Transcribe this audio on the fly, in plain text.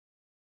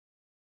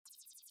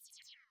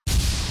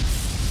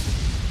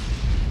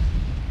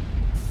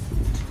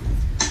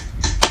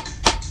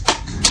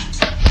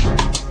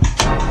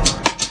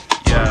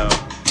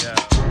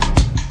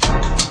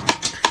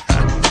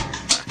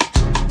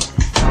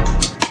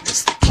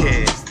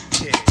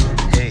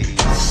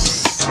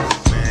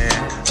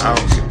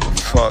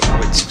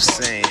you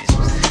saying?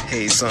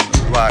 Haze on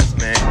the block,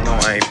 man, no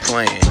I ain't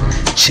playing.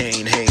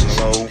 Chain hang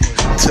low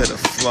to the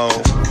flow.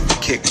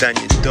 Kick down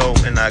your dough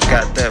and I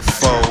got that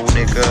foe,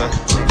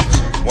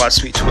 nigga.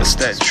 Watch me twist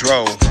that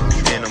dro.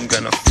 And I'm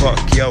gonna fuck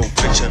yo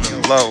bitch in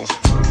the low.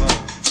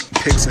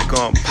 Pics are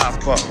gon'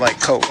 pop up like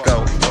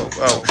Coco,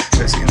 oh,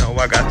 cause you know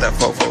I got that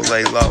fofo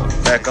lay low.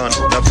 Back on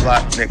the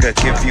block, nigga,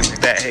 give you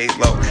that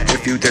halo.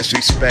 If you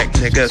disrespect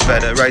niggas,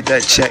 better write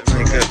that check,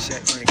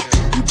 nigga.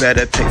 You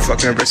better pay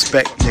fucking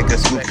respect,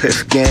 niggas.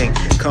 BluePiff gang,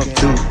 come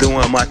through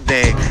doing my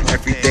thing.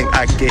 Everything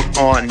I get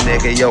on,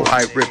 nigga, yo,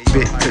 I rip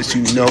it, cause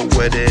you know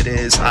what it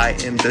is. I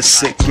am the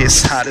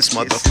sickest, hottest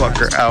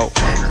motherfucker out.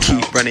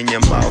 Keep running your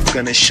mouth,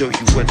 gonna show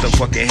you what the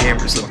fucking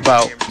hammer's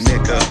about,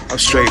 nigga. I'm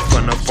straight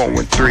from the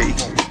 413.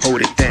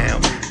 Hold it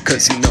down,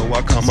 cause you know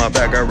I come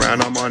back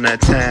around, I'm on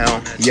that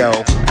town. Yo,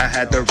 I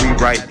had to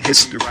rewrite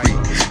history,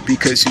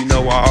 because you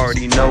know I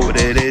already know what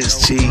it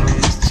is, G.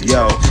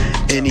 Yo,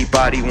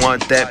 anybody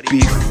want that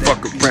beef,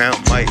 fuck around,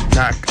 might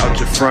knock out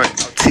your front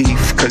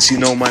teeth, cause you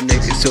know my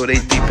niggas, so they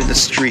deep in the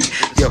street.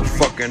 Yo,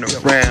 fucking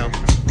around,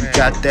 we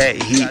got that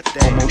heat,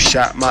 almost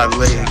shot my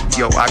leg.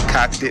 Yo, I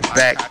cocked it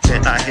back,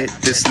 then I hit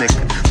this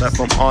nigga, left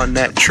him on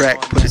that track,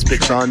 put his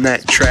bitch on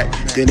that track,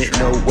 didn't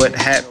know what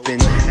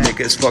happened.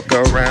 Niggas fuck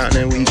around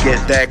and we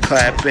get that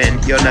clapping.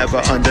 You'll never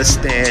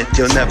understand,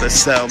 you'll never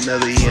sell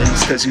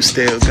millions, cause you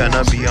still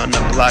gonna be on the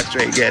block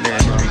straight getting.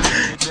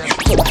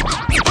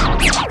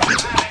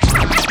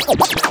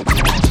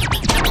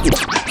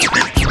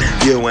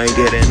 You ain't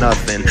getting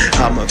nothing,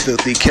 I'm a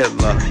filthy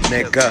killer,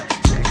 nigga.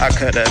 I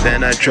could've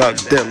been a drug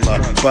dealer,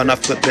 but I'm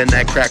flipping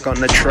that crack on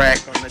the track,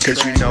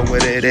 cause you know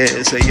what it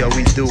is. So yo,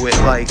 we do it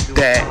like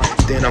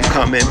that, then I'm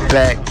coming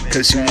back,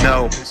 cause you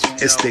know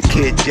it's the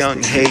kid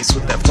Yung Haze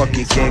with that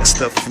fucking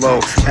gangsta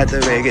flow. Had to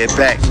bring it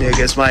back,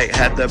 niggas might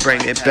have to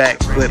bring it back.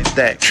 Flip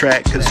that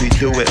track, cause we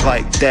do it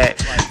like that.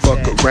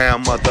 Fuck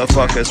around,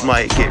 motherfuckers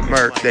might get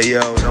murked. They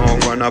yo,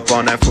 don't run up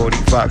on that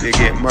 45, you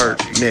get murked,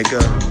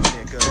 nigga.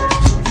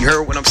 You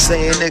heard what I'm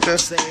saying, nigga?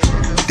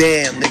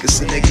 Damn, nigga,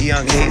 so nigga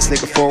Yung Haze,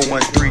 nigga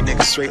 413,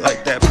 nigga straight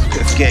like that.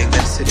 BluePiff gang,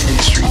 that's to the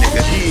industry,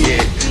 nigga. Yeah,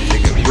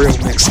 nigga, real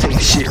mixtape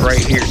shit right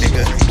here,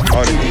 nigga.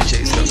 All the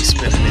DJs gonna be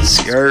spinning this,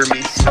 you heard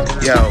me?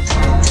 Yo,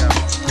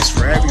 it's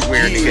for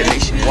everywhere, nigga,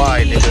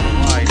 nationwide, nigga.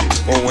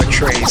 4-1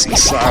 trays,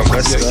 east side,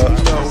 west up.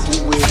 You know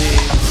who it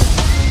is.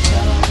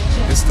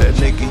 It's that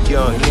nigga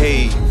Yung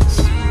Haze,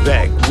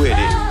 back with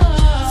it.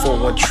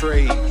 4-1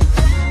 trade.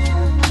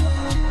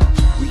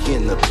 We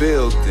in the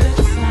building.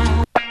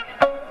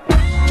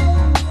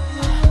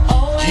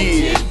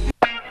 Yeah.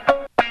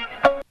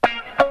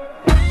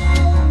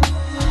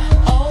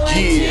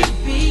 Yeah.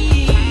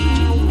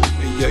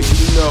 Yeah,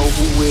 you know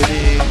who it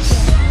is.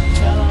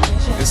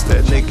 It's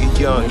that nigga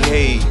Yung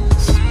Haze,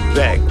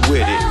 back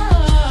with it.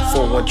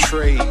 4-1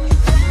 trade.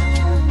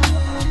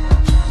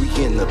 We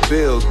in the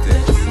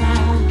building.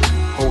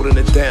 Holding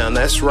it down,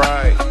 that's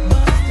right.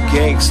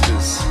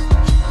 Gangsters.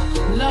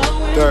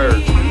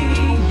 Third.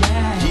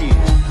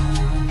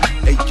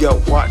 Hey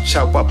yo, watch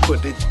how I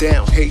put it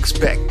down. Haze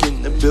back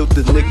in the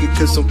building, nigga,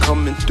 cause I'm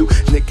coming through.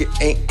 Nigga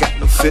ain't got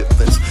no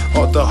feelings.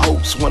 All the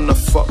hoes wanna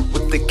fuck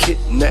with the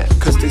kidnap,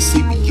 cause they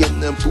see me in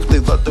the booth, they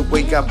love the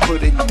way I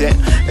put it down.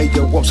 Hey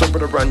yo, I'm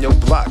somewhere around your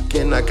block,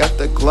 and I got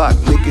the Glock.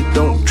 Nigga,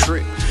 don't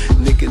trip,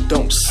 nigga,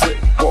 don't slip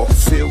or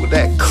feel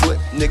that clip.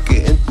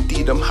 Nigga,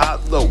 empty them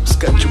hollows.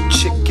 Got your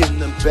chick in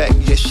the back,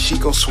 yes, she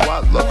gon'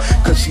 swallow,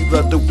 cause she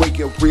love the way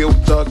a real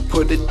thug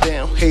put it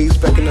down. Haze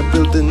back in the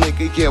building,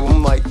 nigga, yeah,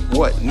 I'm like,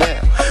 what now?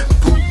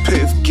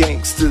 BluePiff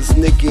gangsters,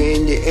 nigga,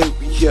 in your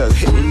area,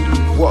 hitting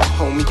you up,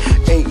 homie,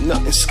 ain't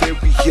nothing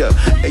scarier.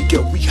 Hey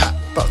yo, we hot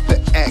about the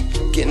act,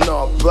 getting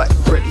all black,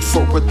 ready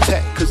for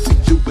attack, cause we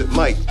do it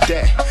like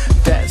that.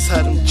 That's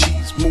how them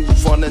G's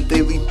move on a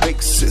daily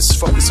basis.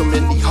 Fucking so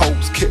many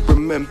hoes, can't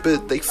remember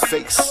they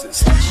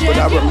faces, but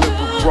I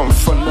remember run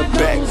from the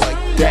back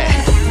like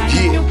that.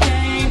 Yeah,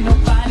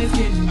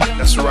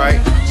 that's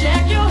right.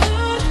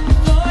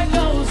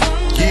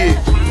 Yeah.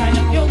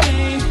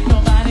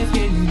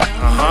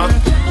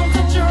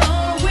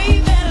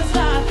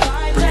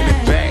 Bringing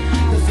it back.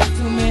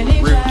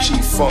 Real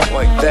G-Funk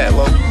like that,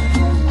 low.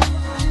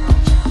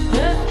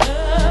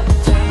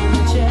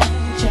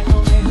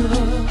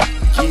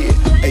 Yeah,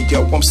 hey yo,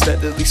 I'm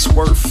steadily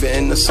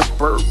swerving the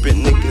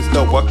suburban. Niggas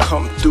know I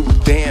come through,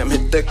 damn,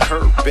 hit the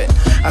curbing.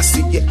 I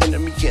see your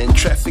enemy in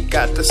traffic,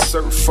 got the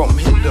surf. I'm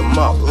hit them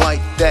up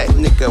like that,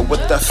 nigga,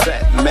 with the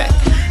fat Mac.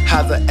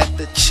 Holla at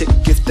the chick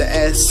if the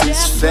ass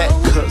is fat,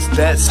 cause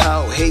that's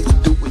how Haze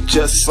do it,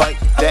 just like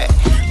that.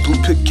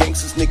 BluePiff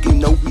gangsters, nigga,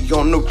 know we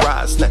on the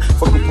rise now.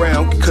 Fuck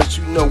around, cause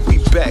you know we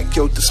back,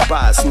 yo,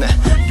 despise now.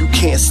 You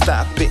can't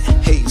stop it,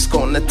 Haze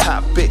gonna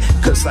top it,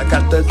 cause I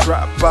got the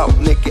drop out,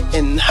 nigga,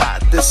 and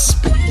hottest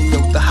spitting, yo,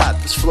 the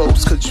hottest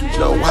flows, cause you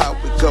know how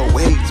it go.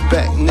 Haze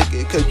back,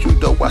 nigga, cause you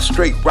know I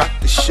straight rock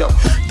the show.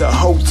 The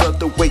hoes of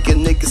the way a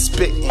nigga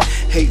spitting.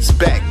 Haze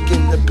back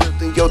in the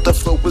building, yo, the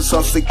flow is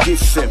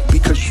unforgiving,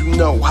 because you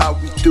know how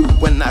we do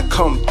when I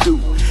come through.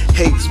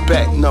 Haze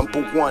back,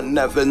 #1,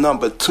 never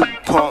 #2,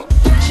 punk.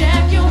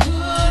 Check your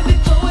hood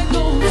before it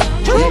goes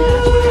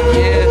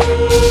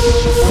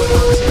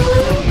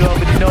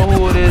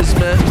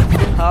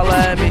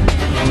holla at me.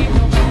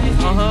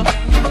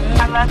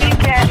 I love you,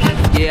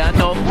 Daddy. Yeah, I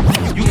know.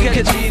 You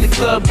catch me in the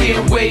club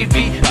getting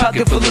wavy,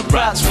 pocket full of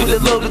rocks with a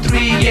load of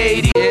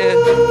 380. Yeah,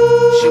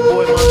 it's your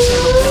boy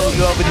Montana Bill.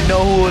 You already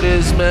know who it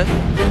is, man.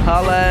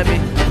 Holla at me.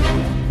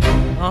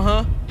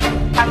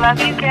 I love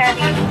you,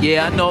 Daddy.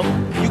 Yeah, I know.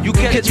 You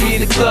catch me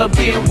in the club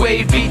getting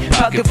wavy,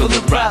 pocket full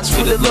of rocks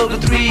with a load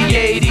of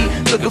 380.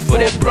 Looking for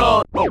that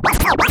broad,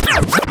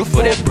 looking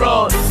for that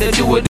broad. That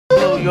do it.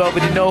 You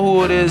already know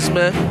who it is,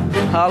 man.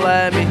 Holla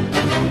at me.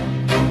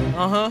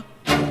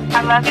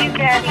 I love you,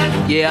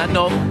 Daddy. Yeah, I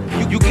know.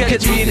 You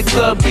catch me in the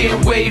club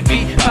getting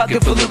wavy,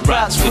 pocket full of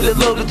rocks with a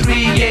load of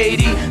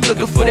 380.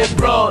 Looking for that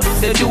broad,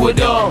 that do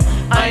it all.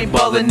 I ain't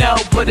ballin'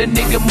 out, but a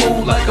nigga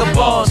move like a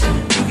boss.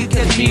 You can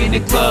catch me in the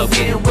club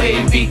getting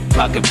wavy,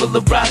 pocket full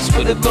of rocks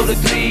with a load of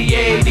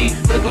 380.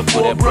 Looking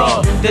for that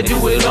broad, that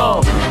do it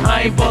all.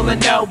 I ain't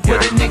ballin' out,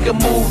 but a nigga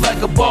move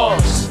like a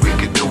boss. We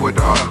can do it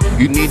all.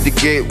 You need to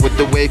get with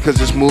the way, cause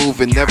it's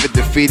moving. Never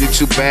defeated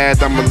too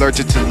bad, I'm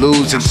allergic to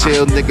losing.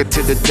 Chill nigga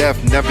to the death,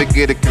 never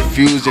get it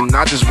confusing.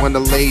 I just wanna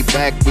lay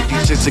back with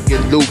these shits to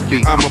get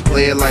loopy. I'm a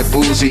player like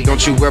Boozy,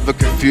 don't you ever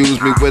confuse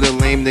me with a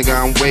lame nigga.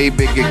 I'm way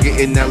bigger,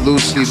 getting that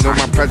loosely. Know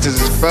my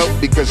presence is felt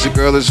because your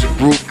girl is a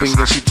grouping,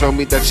 and she told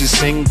me that she's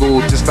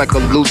single, just like a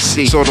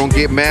Lucy. So don't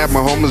get mad,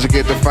 my homies will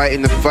get to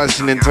fighting and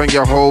fussing and turn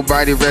your whole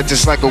body red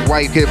just like a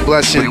white kid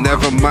blushing.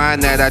 Never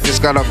mind that, I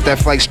just got off that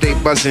flight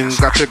straight buzzing.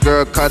 Got your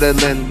girl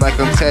cuddling like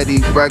I'm Teddy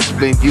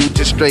Ruxpin. You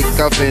just straight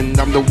cuffing,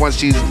 I'm the one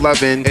she's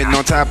loving. And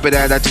on top of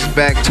that, I just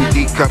back 2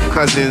 D-cup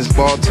cousins.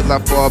 Ball till I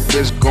fall,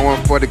 bitch,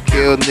 going for the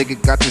kill.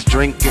 Nigga, got this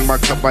drink in my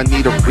cup, I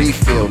need a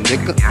refill,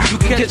 nigga. You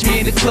can catch me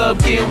in the club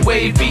getting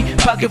wavy,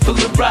 pocket full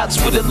of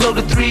rocks with a load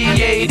of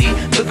 380.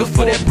 Looking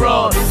for that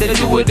broad, that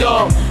do it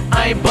all.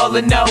 I ain't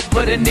ballin' out,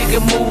 but a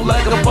nigga move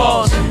like a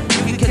boss.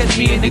 You can catch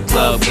me in the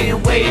club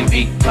getting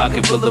wavy,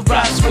 pocket full of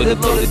rocks with a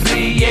load of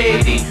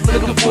 380.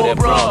 Looking for a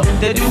broad,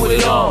 that do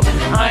it all.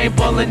 I ain't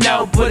ballin'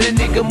 out, but a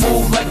nigga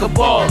move like a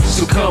boss.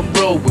 So come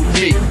roll with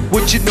me.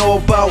 What you know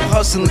about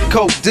hustling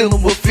coke,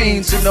 dealing with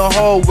fiends in the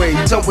hallway,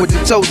 toe with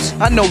the toast.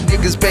 I know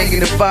niggas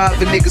banging a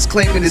 5 and niggas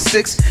claiming a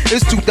 6.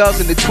 It's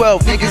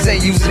 2012, niggas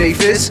ain't using they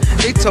fists.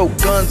 They tote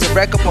guns and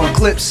rack up on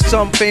clips.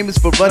 Some famous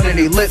for running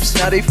their lips,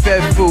 now they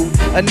fed food.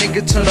 A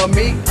nigga turn on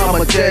me,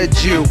 I'm a dead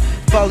Jew.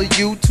 Follow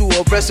you to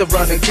a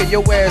restaurant and kill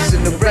your ass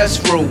in the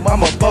restroom.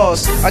 I'm a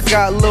boss. I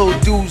got little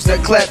dudes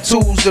that clap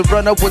tools and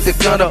run up with the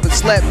gun up and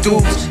slap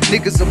dudes.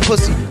 Niggas a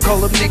pussy, call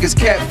them niggas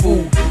cat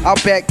food. I'll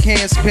back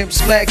cans, pimp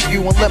smack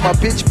you and let my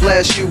bitch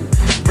blast you.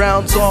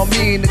 Rounds on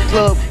me in the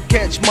club,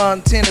 catch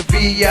Montana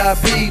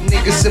VIP.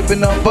 Niggas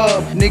sippin' on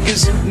bub,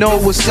 niggas know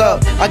what's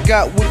up. I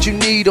got what you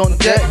need on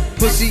deck.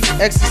 Pussy,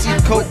 ecstasy,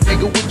 coke,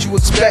 nigga, what you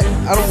expect?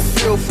 I don't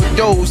feel for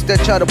those that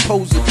try to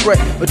pose a threat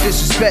or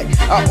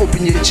disrespect. I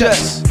open your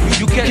chest.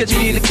 You catch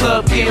me in the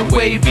club getting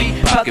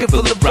wavy, pocket full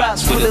of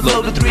rocks with a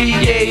load of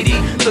 380.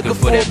 Looking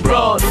for that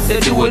broad,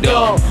 that do it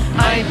all.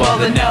 I ain't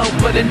ballin' out,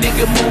 but a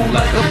nigga move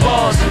like a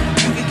boss.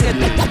 You can catch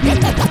me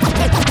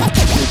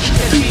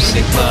in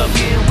the club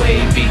getting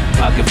wavy,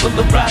 pocket full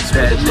of rocks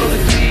with a load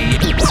of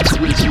 380.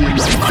 Twizzy in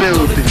the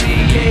building.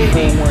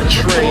 Vol.1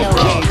 trade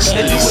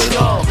gangsters.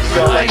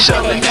 Feel like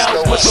y'all niggas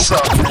know what's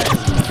up.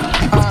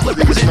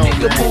 Niggas know,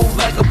 man. Move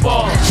like a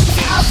boss.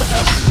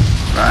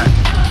 Right.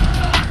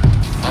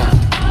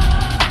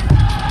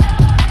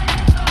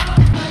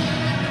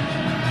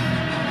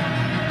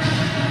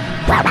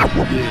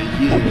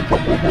 Yeah.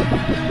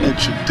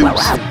 Introducing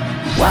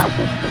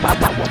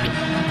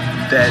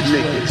that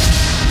niggas.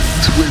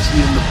 Twizzy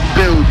in the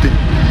building.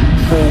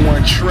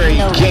 Vol.1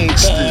 trade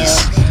gangsters.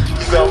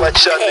 Feel like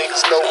y'all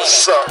niggas know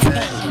what's up,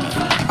 man.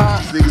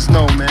 These niggas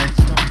know, man.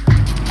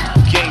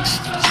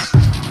 Gangsters.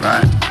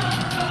 Right.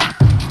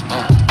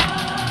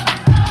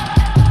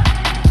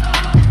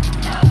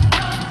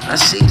 I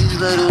see these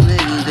little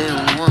niggas, they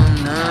don't want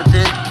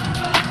nothing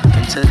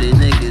until they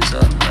niggas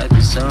up like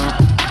a song.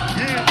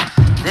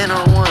 They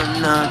don't want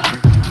nothing.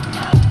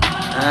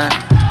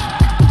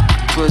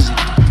 Twizzy.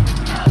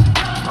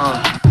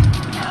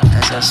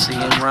 As I see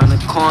him round the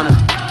corner,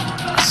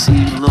 I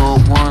see Lil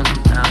One,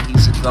 now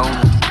he's a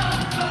goner.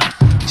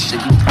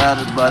 Should be proud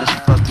about his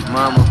fucking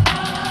mama,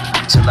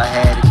 till I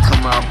had to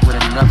come out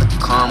with another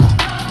karma.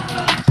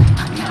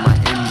 I need my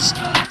M's,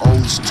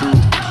 O's too.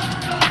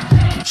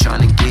 I'm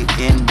trying to get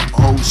in the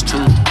O's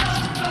too.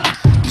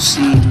 You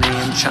see me,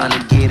 I'm trying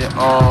to get it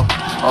all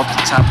off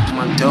the top of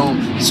my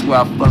dome. That's where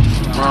I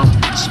fucking from.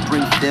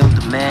 Springfield,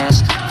 the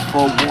Mass.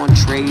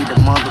 4-1 trade, the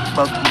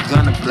motherfucker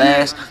gonna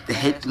blast. They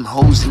hit them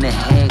hoes in the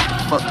head. The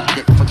fuck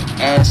that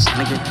fucking ass,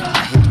 nigga.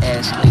 I hit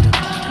ass later,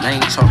 and I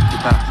ain't talking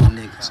about them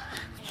niggas.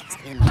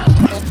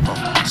 Oh,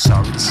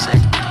 sorry to say,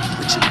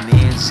 but your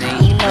mans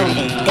ain't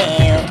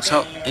ready.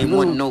 Talk ain't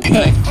want no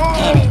play.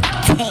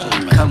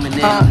 Coming in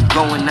and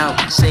going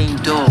out, same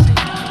door.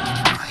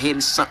 I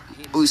hear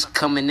something always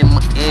coming in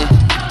my ear.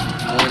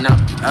 Going out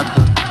the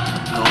other,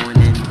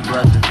 going in the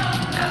brother.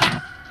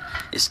 Now,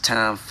 it's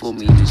time for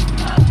me to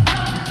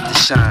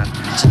shine,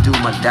 to do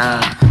my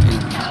dime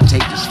and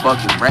take this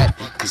fucking rap,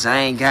 cause I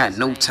ain't got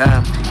no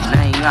time and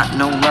I ain't got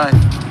no life.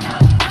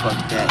 Fuck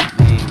that,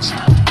 mans.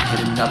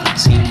 Hit another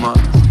team up.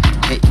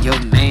 Hit your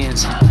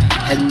mans.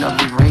 Hit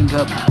another ring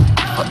up.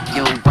 Fuck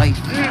your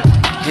wife.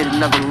 Hit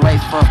another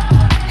life up.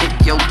 Hit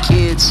your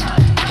kids.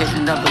 Hit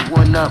another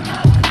one up.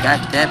 I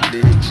got that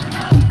bitch.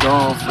 He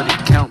gone for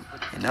the count.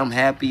 And I'm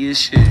happy as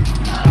shit.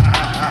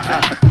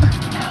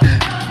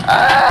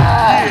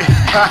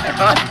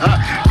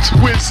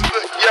 Twizzy,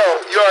 yo,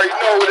 you already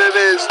know what it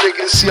is,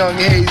 nigga. It's Yung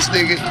Haze,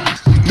 nigga.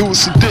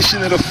 Newest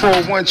edition of the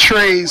 4-1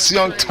 trades.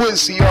 Young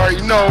Twizzy, you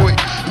already know it.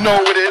 You know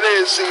what it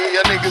is,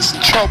 y'all niggas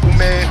in trouble,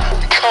 man.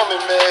 We coming,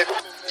 man.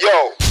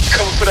 Yo,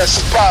 coming for that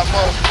spot,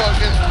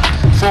 motherfucker.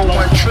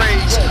 4-1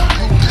 trades.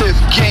 BluePiff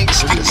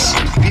gangsters.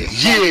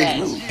 Yeah.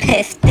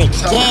 BluePiff the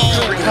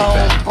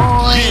gang,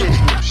 boy.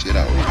 Yeah. Shit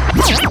out here.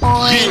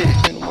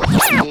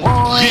 Yeah.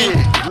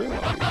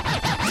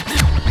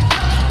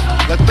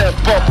 Let that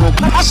bubble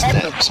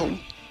snap, so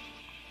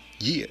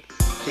yeah,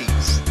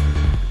 Haze.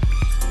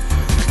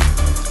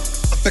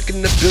 I'm back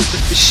in the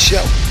building for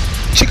show.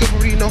 Chicken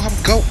already know how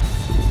I'm go.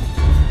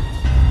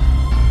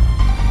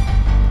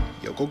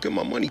 Yo, go get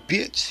my money,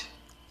 bitch.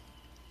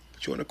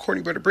 But you on the court,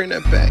 you better bring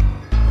that back.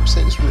 I'm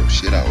saying it's real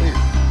shit out here.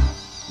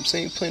 I'm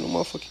saying you playing no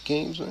motherfucking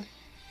games, man.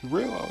 You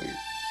real out here.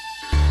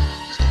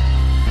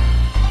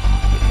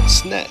 Make my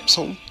snaps,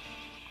 homie.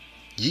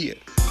 Yeah,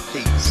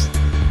 Haze.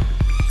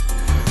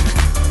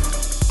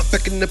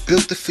 Back in the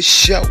building for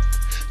show.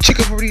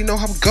 Chicken already know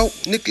how I'm go.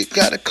 Nigga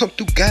gotta come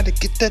through, gotta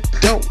get that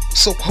dough.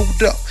 So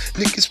hold up,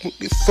 niggas won't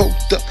get fold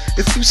up.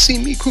 If you see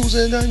me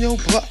cruising down your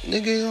block,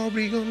 nigga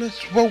already gonna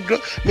roll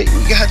up. Make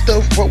me have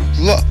to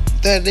roll up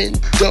that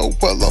endo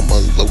while I'm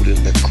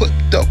unloading the clip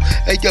though.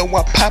 Hey yo,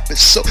 I pop it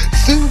so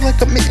feel like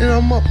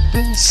I'm up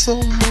in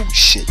slow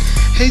motion.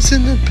 Haze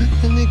in the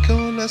building, nigga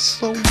on that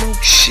slow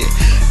motion.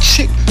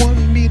 Chick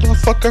wanted me to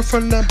fuck her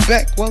from the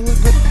back while I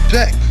go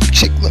back.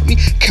 Chick let me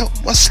count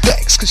my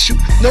stacks, cause you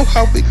know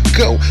how it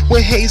go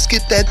when Haze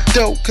get that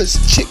dough. Cause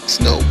chicks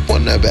know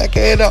wanna back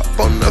it up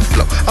on the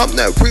floor. I'm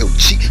that real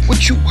G,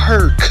 what you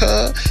heard,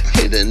 cuz?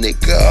 Hit a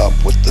nigga up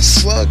with the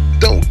slug,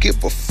 don't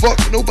give a fuck.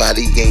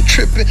 Nobody ain't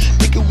tripping,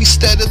 nigga, we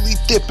steadily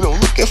dipping,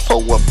 looking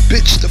for a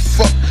bitch to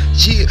fuck.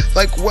 Yeah,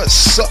 like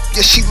what's up?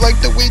 Yeah, she like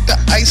the way the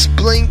ice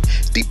bling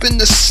deep in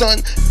the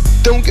sun.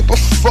 Don't give a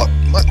fuck,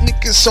 my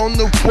niggas on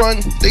the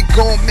run. They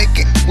gon' make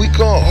it, we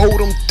gon' hold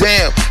them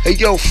down. Hey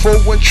yo,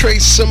 4-1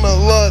 trade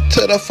similar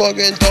to the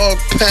fucking dog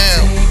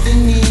pound.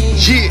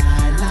 Yeah,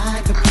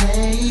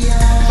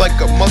 like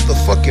a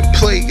motherfucking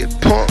player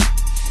punk.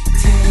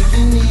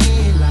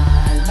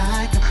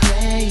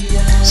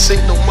 This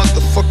ain't no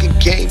motherfucking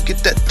game,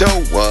 get that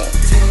dough up.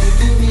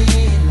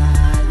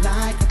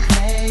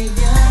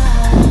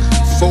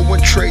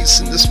 4-1 trades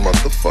in this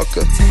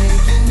motherfucker.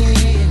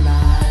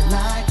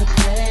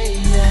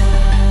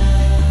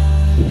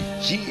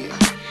 Yeah.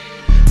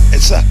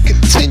 As I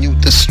continue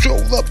to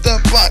stroll up the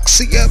block,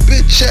 see a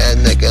bitch ass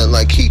nigga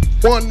like he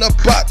wanna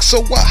box.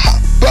 So I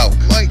hop out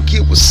like,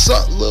 yeah, what's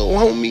up, little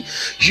homie?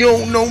 You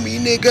don't know me,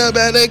 nigga,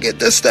 better get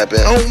the steppin'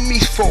 on me,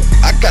 folk.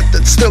 I got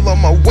that still on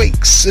my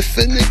wakes. If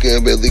a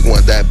nigga really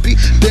want that beat,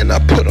 then I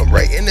put him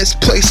right in his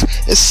place.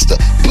 It's the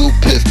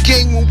BluePiff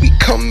gang when we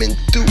coming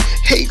through.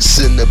 Haze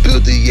in the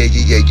building, yeah,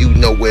 you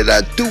know what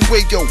I do.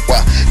 Hey, yo,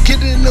 I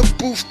get in the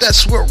booth,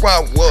 that's where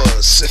I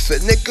was. If a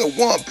nigga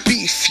want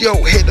beef, yo,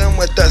 hit him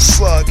with that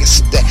slug.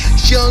 It's that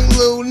young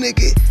little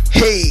nigga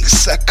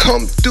Haze. I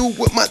come through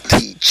with my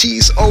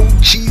TGs,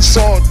 OGs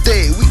all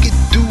day. We can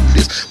do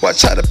this,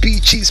 watch how the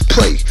BGs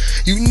play.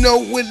 You know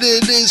what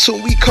it is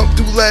when we come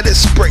through, let it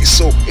spray.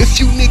 So if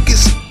you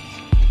niggas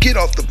get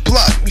off the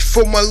block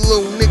before my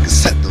little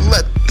niggas had to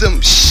let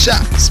them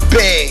shots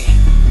bang.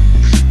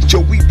 Yo,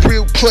 we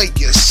real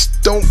players,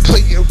 don't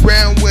play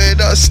around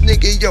with us,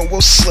 nigga, yo, we'll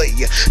slay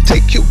ya.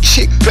 Take your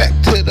chick back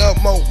to the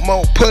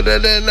mo-mo, put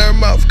it in her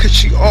mouth, cause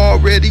she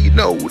already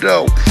know,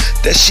 though,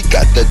 that she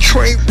got the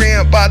train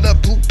ran by the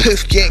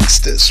BluePiff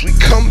gangsters. We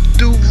come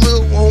through,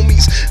 little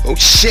homies, don't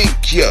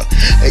shank ya.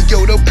 And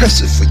yo, don't press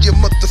it for your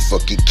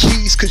motherfucking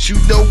keys, cause you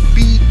know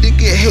me,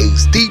 nigga,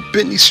 Haze deep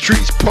in these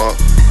streets, punk.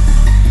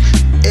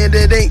 And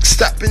it ain't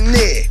stopping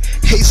there.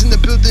 Haze in the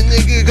building,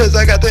 nigga, cause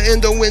I got the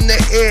endo in the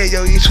air.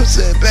 Yo, you twist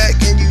it back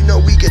and you know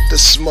we get the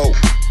smoke.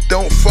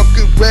 Don't fuck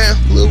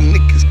around, little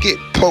niggas get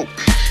poked.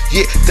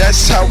 Yeah,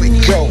 that's how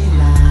it go.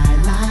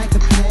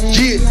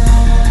 Yeah,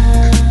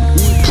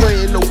 we ain't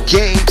playing no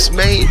games,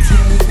 man.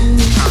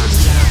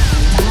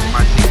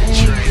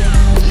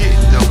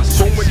 Yeah,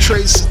 4-1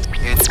 trades.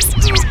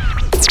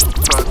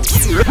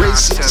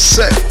 Racing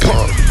set,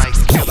 punk.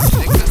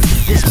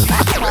 This is my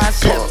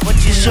concept, what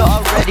you should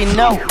already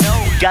know.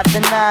 Got the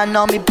 9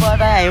 on me,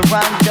 but I ain't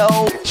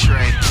Rondo.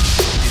 Trey,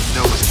 you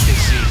know it's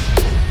Kdizz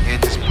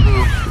and it's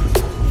blue.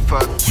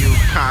 Fuck you,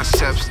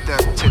 concept, step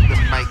to the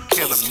mic,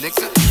 kill him,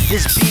 nigga.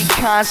 This beat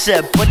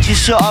concept, what you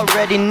should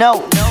already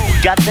know.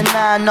 Got the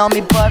 9 on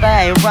me, but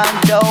I ain't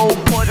Rondo.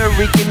 Puerto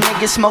Rican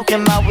nigga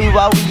smoking my weed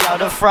while we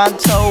out of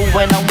fronto.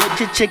 When I'm with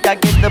your chick, I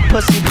get the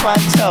pussy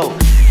pronto.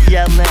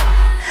 Yelling,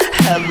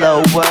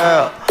 hello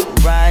world.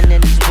 riding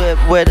in this whip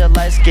with a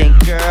light-skinned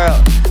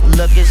girl,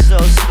 looking so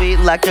sweet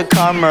like a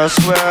caramel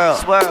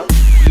swirl.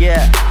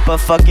 Yeah, but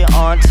fucking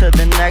on to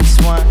the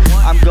next one.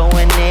 I'm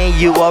going in,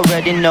 you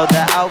already know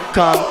the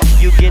outcome.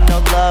 You get no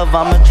love,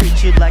 I'ma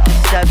treat you like a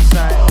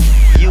stepson.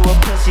 You a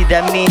pussy,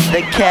 that means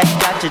the cat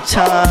got your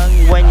tongue.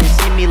 When you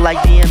see me like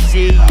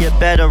DMC, you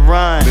better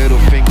run. Middle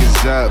fingers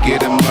up,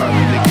 get him up,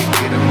 nigga,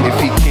 get him up.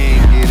 If he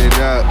can't get it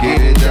up,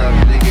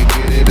 nigga,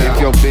 get it up. If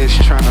your bitch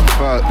tryna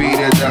fuck, beat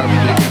it up,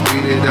 nigga,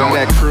 beat it up.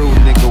 That crew,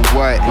 nigga,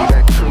 what?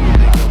 That crew,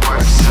 nigga,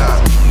 what's up?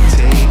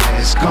 Take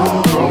ass,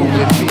 come roll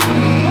with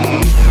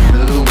me.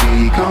 Little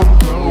we, come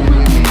roll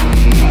with me.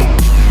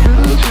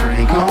 Little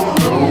train, come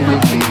roll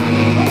with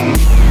me.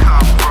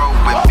 Come roll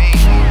with me.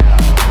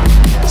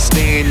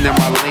 Staying in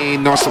my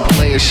lane on some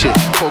player shit.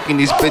 Poking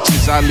these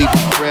bitches, I leave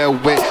them frail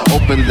with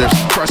open lips.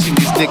 Crushing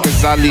these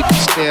niggas, I leave them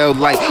stale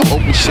like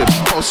open ships.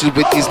 Posted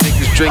with these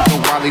niggas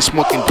drinking while they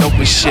smoking dope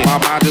and shit. My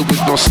motto was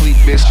no sleep,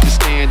 bitch. Just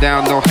staying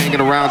down, no hanging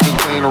around, just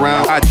playing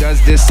around. I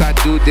does this, I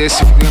do this.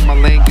 If you in my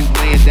lane, you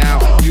laying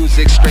down.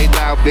 Music straight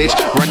loud, bitch.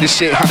 Run this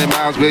shit 100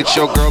 miles, bitch.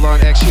 Your girl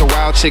on X, she a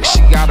wild chick. She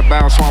got a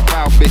bounce, so I'm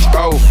foul, bitch.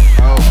 Oh.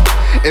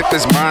 If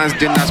it's mine,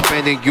 then I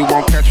spend it. You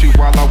won't catch me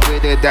while I'm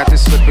with it. That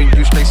is slipping,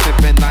 you straight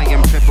sipping. I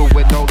am pimping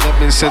with no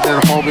limits. Sitting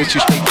home, bitch, you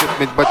straight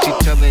tripping. But you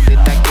telling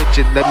in that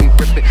kitchen, let me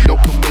rip it. No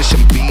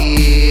permission,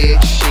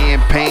 bitch.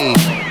 Champagne,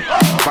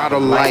 bottle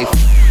life,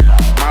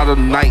 model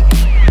night,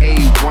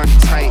 A1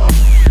 tight.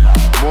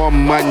 More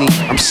money,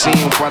 I'm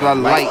seeing what I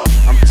like.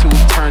 I'm too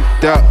turned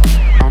up,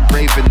 I'm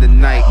raving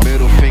tonight.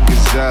 Middle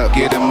fingers up,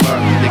 get him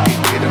up, nigga,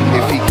 get him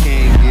up. If he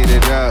can't get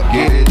it up,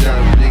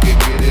 nigga,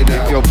 get it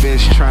up. If your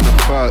bitch tryna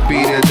fuck,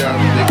 beat it up,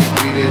 nigga,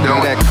 beat it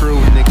up. That crew,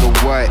 nigga,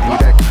 what?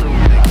 That crew,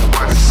 nigga,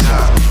 what's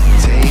up?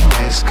 Take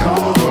this,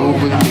 come roll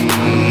with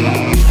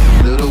me.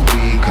 Little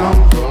we, come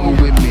roll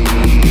with me.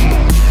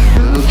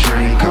 Little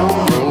train,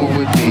 come roll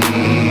with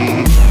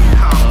me.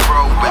 Come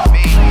roll with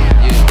me.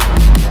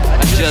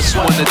 Just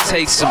wanna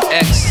take some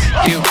X,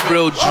 get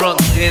real drunk,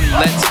 then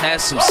let's have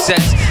some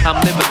sex. I'm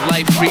living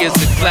life free as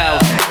a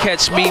cloud.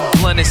 Catch me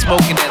blunt and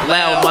smoking that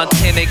loud.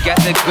 Montana got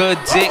the good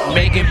dick,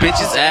 making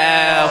bitches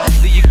out.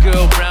 Leave your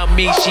girl around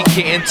me, she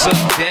getting took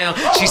down.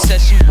 She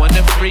said she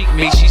wanna freak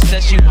me, she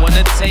said she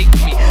wanna take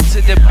me to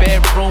the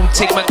bedroom,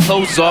 take my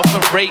clothes off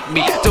and rape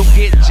me. Don't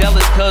get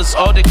jealous cause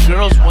all the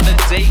girls wanna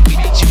date me.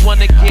 She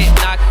wanna get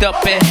knocked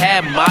up and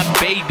have my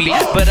baby,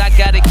 but I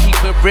gotta keep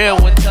it real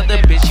and tell the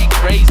bitch she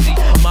crazy.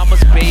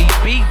 Mama's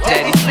baby,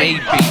 daddy's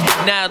maybe.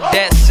 Now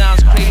that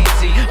sounds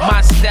crazy.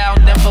 My style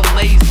never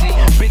lazy.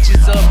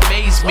 Bitches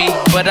amaze me,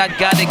 but I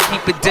gotta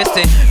keep it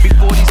distant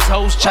before these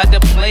hoes try to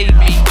play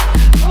me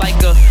like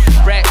a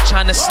rat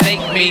trying to snake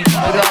me.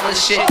 But all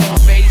this shit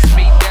don't faze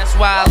me. That's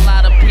why a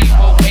lot of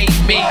people hate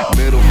me.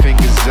 Middle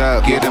fingers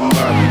up, get him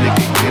up,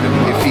 nigga, get him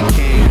up. If he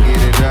can't get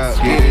it up,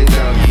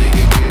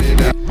 nigga, get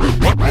it up.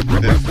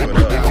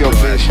 If your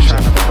bitch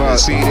tryna fuck,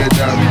 beat it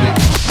up, nigga.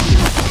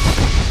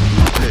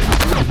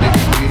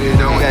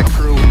 That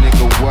crew,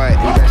 nigga, what?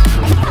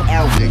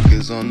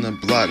 Niggas on the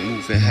block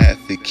moving half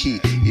the key.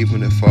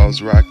 Even if I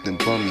was rocked and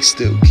bummy,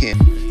 still can't.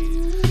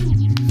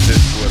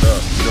 Fifth, what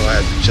up? You know I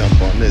had to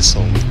jump on this,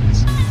 homie.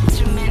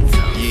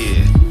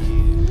 Yeah.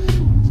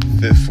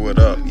 Fifth, what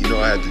up? You know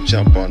I had to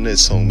jump on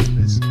this, homie.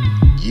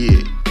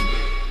 Yeah.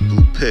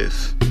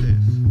 BluePiff.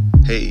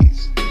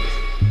 Haze.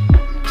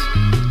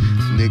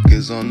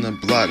 Niggas on the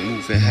block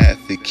moving half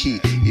the key.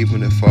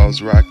 Even if I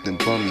was rocked and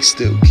bummy,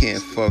 still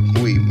can't fuck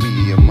with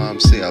me. Your mom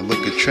say I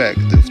look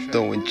attractive,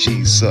 throwing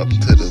G's up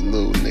to the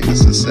little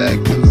niggas that's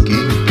active.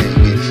 Gang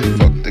banging,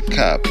 fuck the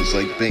coppers.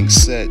 Like Bink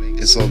said,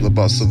 it's all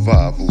about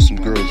survival. Some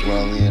girls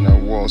rallying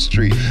on Wall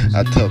Street.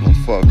 I tell them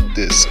fuck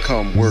this,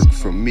 come work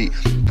for me.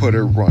 Put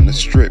her on the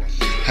strip,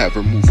 have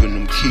her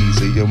moving them keys.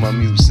 Hey yo, my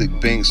music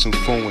bangs from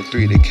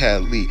 413 to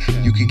Cali.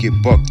 You can get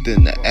bucked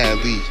in the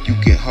alley, you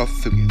can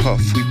huff and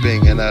puff. We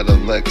banging out of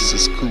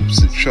Lexus,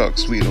 coupes and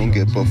trucks. We don't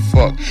give a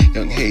fuck.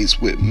 Yung Haze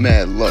with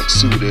mad luck,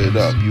 suited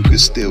up. You can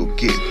still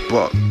get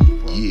bucked.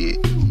 Yeah,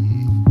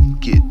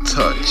 get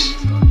touched.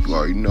 You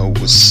already know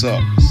what's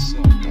up.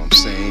 You know what I'm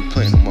saying? Ain't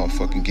playing no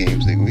motherfucking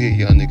games, nigga. We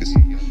here, y'all niggas.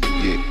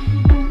 Yeah.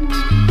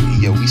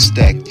 Yo, we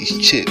stack these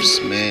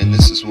chips, man.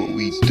 This is what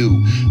we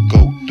do.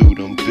 Go through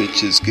them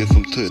bitches, give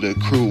them to the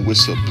crew.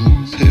 It's a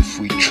BluePiff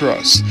we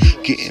trust.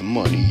 Getting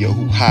money, yo,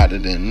 who hotter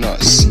than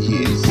us?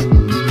 Yeah.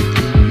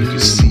 You can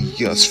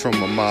see us from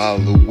a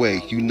mile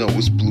away. You know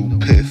it's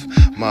BluePiff.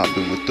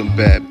 Mobbing with them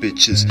bad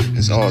bitches.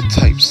 It's all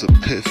types of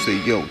piff. Hey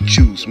yo,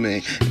 choose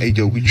man. Hey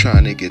yo, we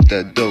tryna get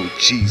that dough.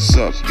 G's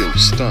up, yo,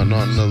 stun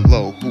on the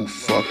low. Who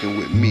fucking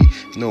with me?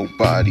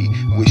 Nobody.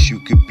 Wish you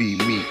could be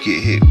me.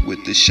 Get hit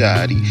with the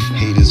shotty.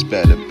 Haters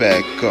better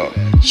back up.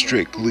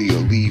 Strictly or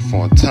leave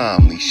on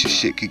timely.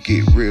 Shit could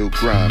get real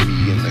grimy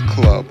in the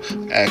club.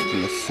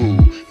 Acting a fool.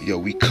 Yo,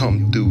 we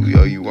come through.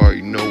 Yo, you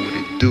already know what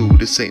it do.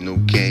 This ain't no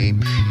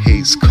game.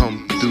 Haze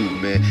come through,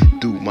 man.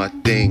 Do my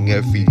thing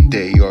every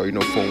day. You already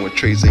know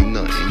 413 trades ain't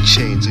nothing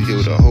changed.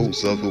 Yo, the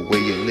hoes love the way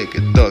a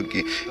nigga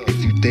thuggin'.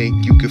 If you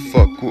think you can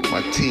fuck with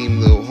my team,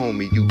 little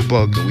homie, you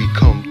buggin'. We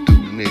come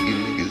through,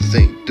 niggas niggas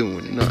ain't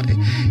doing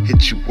nothing.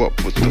 Hit you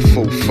up with the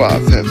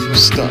 4-5, have you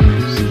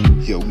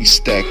stunned. Yo, we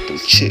stack them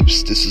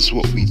chips, this is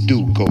what we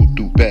do. Go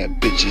do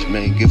bad bitches,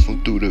 man, give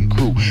them through the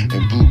crew.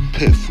 And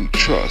BluePiff we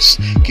trust,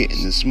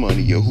 getting this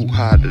money, yo, who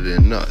hotter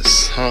than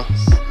us, huh?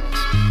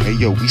 Hey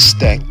yo, we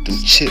stack them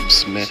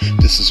chips, man,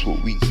 this is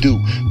what we do.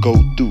 Go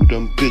do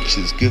them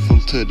bitches, give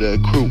them to the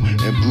crew.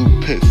 And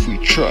BluePiff we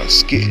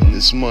trust, getting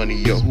this money,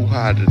 yo, who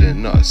hotter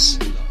than us?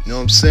 You know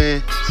what I'm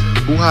saying?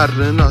 Who hotter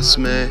than us,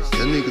 man?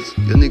 Y'all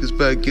niggas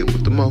better get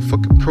with the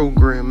motherfucking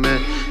program,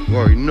 man. You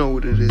already know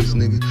what it is,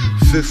 nigga.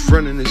 Fifth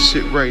running this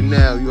shit right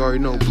now. You already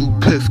know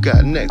BluePiff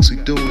got next. We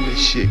doing this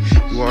shit.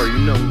 You already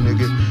know,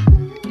 nigga.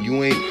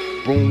 You ain't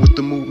rolling with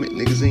the movement,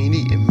 niggas ain't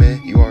eating,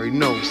 man. You already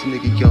know. It's the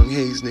nigga Yung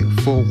Haze, nigga.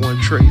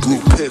 4-1 trade.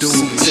 BluePiff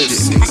doing this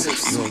shit,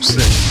 nigga. You know what I'm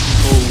saying?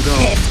 Hold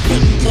on.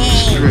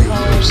 Straight, you know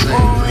what I'm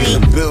saying?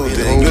 In the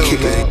building.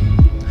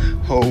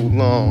 Hold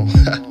on.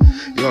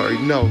 You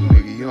already know,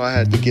 nigga. You know I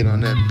had to get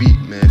on that beat,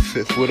 man.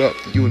 Fifth, what up?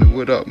 The unit,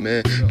 what up,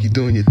 man? Keep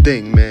doing your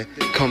thing, man.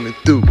 Coming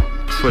through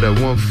for that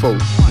 1-4,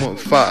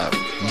 1-5.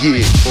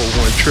 Yeah,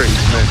 4-1 trades,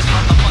 man.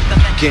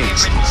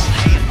 Gangsters.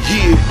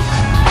 Yeah.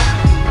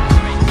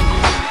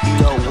 You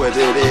know what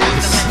it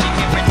is.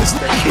 It's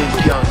that kid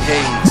Yung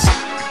Haze.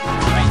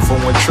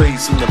 4-1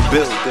 trades in the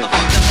building.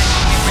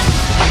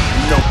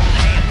 You know,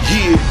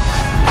 yeah.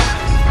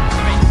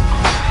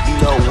 You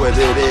know what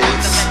it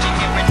is.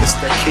 It's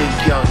that kid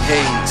Yung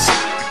Haze.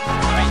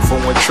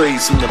 4-1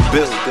 trades in the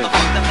building.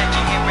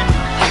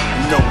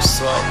 You know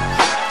what's up.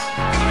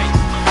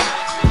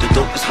 The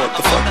dopest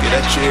motherfucker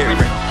that you're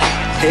hearing.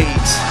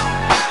 Haze.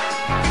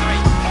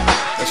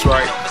 That's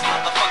right.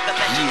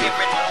 Yeah.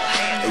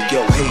 Hey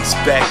yo, Haze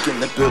back in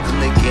the building.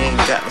 Nigga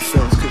ain't got no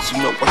feelings, cause you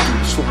know I do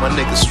this for my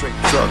nigga straight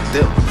drug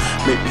dealer.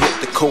 Maybe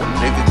hit the coat,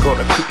 nigga,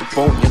 gonna creep up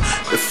on ya.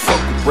 If fuck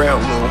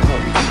around, little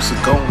homie, you's a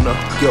goner.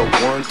 Yo,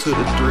 1 to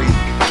the 3,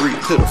 3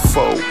 to the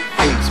 4.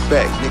 Haze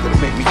back, nigga, to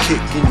make me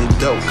kick in your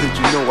dough. Cause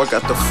you know I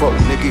got the 4,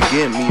 nigga,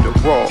 give me the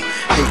raw.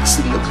 Haze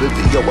in the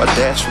building, yo, I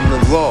dash from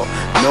the law.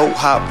 Know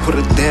how I put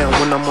it down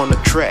when I'm on the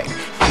track.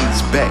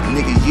 Haze back,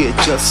 nigga, yeah,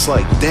 just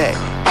like that.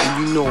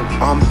 And you know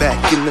I'm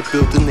back in the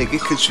building, nigga,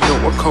 cause you know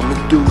I'm coming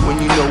through when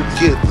you know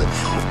killing.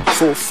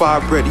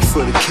 4-5 ready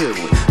for the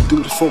killing.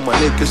 Do this for my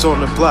niggas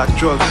on the block,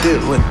 drug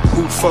dealing.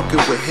 Who fucking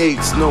with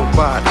Haze?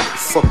 Nobody.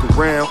 Fuck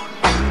around,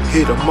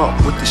 hit 'em up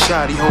with the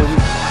shotty,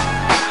 homie.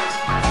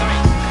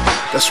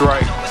 That's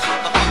right.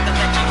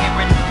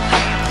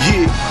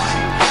 Yeah.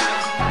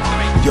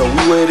 Yo,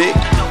 we with it.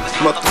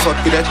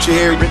 Motherfucker that you're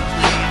hearing.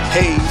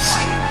 Haze.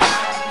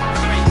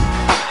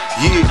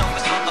 Yeah.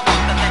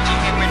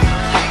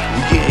 We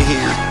getting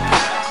here.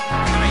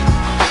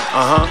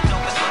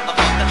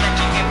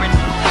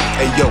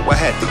 Hey yo, I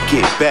had to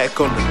get back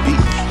on the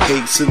beat.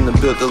 Haze in the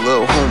building,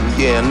 little homie,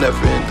 yeah, I'm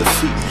never in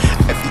defeat.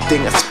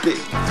 Everything I spit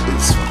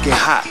is fucking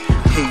hot.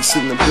 Haze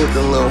in the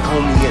building, little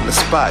homie in the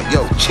spot.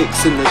 Yo,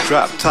 chicks in the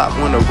drop top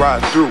wanna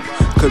ride through.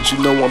 Cause you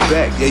know I'm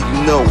back, yeah,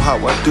 you know how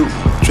I do.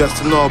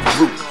 Dressed in all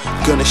blue,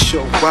 gonna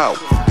show out.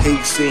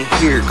 Haze in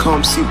here,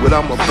 come see what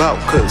I'm about.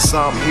 Cause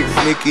I'm here,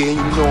 nigga, and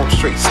you know I'm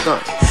straight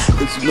stunt.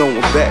 Cause you know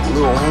I'm back,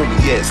 little homie,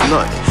 yeah, it's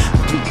nothing.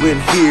 You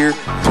in here,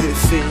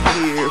 Piff in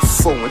here,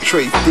 4-1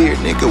 trade there,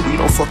 nigga, we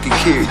don't fucking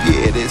care,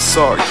 yeah, this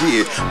our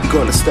year. We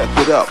gonna step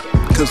it up,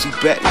 cause we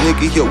back,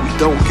 nigga, yo, we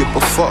don't give a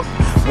fuck.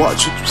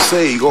 Watch what you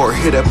say, or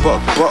hit that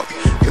buck.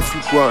 If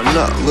you run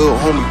up, little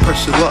homie,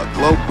 press your luck,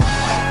 low.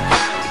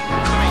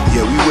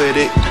 Yeah, we with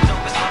it.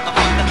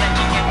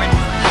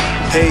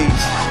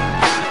 Haze.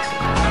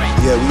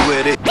 Yeah, we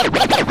with it.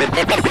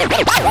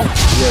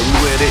 Yeah, we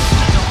with it.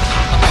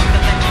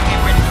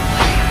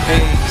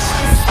 Haze.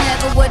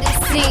 What it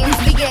seems,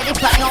 we get it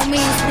by all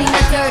means. Clean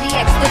the dirty,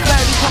 extra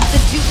dirty, pump the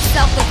juice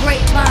out the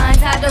grapevine.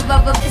 Tired of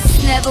rubber,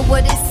 it's never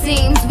what it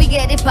seems. We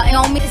get it by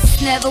all means,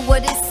 it's never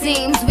what it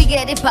seems. We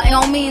get it by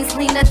all means.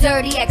 Clean the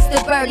dirty,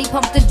 extra dirty,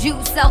 pump the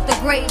juice out the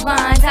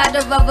grapevine. Tired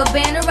of rubber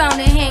band around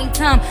and hang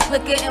time.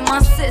 Look it in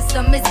my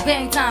system, it's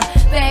bang time.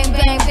 Bang,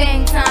 bang,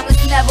 bang time.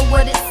 It's never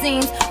what it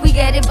seems. We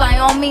get it by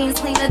all means.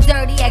 Clean the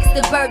dirty,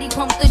 extra dirty,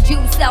 pump the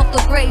juice out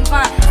the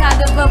grapevine.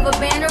 Tired of rubber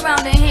band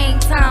around and hang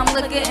time.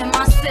 Look it in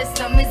my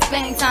system, it's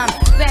bang time,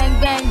 bang,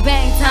 bang,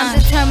 bang time.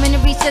 Determined to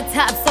reach the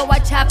top, so I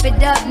chop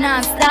it up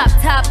non-stop.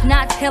 Top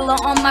notch killer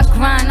on my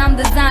grind. I'm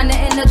designer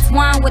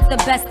intertwined with the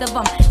best of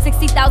them.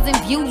 60,000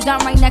 views, I'm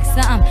right next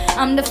to them.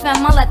 I'm the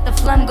femme, I let the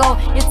phlegm go.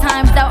 Your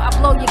time's out, I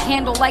blow your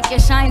candle like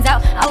it shines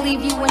out. I'll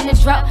leave you in the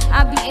drought,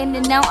 I be in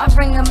and out. I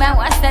bring them out,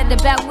 I set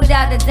about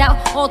without a doubt.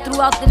 All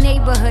throughout the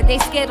neighborhood, they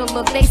scared to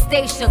look, they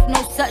stay shook.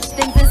 No such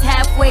things as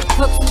halfway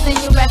crooks who's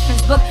in your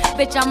reference book.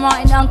 Bitch, I'm raw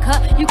and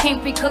uncut, you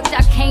can't be cooked.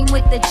 I came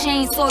with the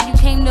chainsaw, you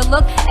came to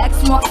look.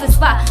 X marks the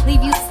spot,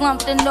 leave you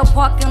slumped in the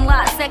parking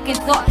lot. Second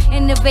thought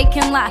in the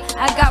vacant lot.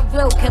 I got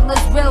real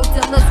killers, real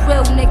dealers,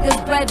 real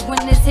niggas.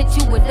 Breadwinners hit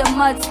you with the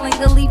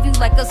mudslinger, leave you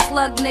like a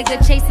slug, nigga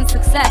chasing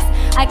success.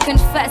 I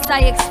confess, I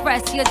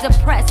express, you're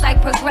depressed, I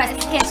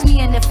progress. Catch me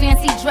in a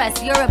fancy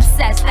dress, you're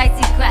obsessed, I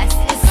digress.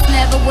 It's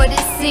never what it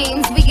seems.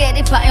 seems. We get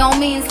it by all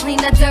means. Clean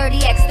the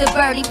dirty, extra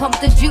birdie. Pump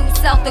the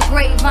juice out the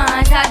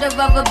grapevine. Tie the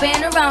rubber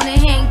band around and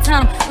hang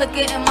time. Look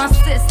it in my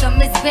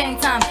system, it's bang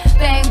time.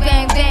 Bang,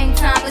 bang, bang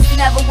time. It's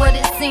never what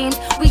it seems.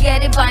 We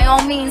get it by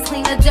all means.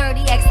 Clean the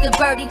dirty, extra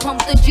birdie.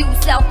 Pump the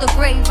juice out the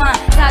grapevine.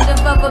 Tie the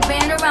rubber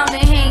band around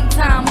and hang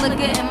time. Look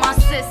it in my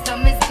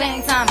system, it's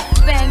bang time.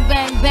 Bang,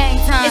 bang, bang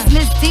time. It's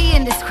Miss D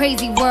in this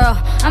crazy world.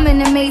 I'm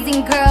an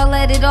amazing girl,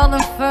 let it all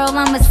unfurl.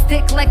 I'm a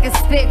stick like a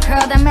spit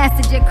curl that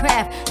mastered your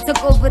craft.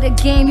 Took over the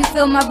game, you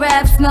feel my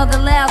rap, smell the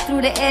loud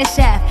through the air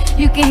shaft.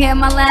 You can hear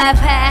my laugh,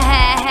 ha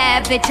ha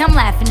ha, bitch, I'm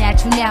laughing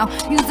at you now.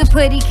 Use a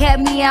putty, cat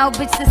me out,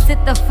 bitch, to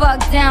sit the fuck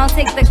down.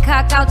 Take the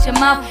cock out your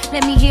mouth,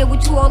 let me hear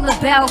what you all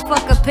about.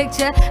 Fuck a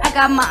picture, I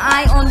got my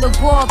eye on the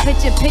ball.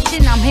 Picture,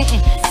 pitching, I'm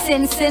hitting.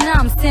 Sin, sin,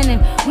 I'm sinning.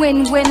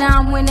 Win, win,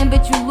 I'm winning.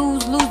 Bitch, you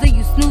lose, loser,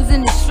 you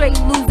snoozing, it's straight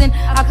losing.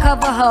 I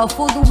cover her,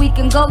 fool the weak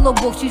and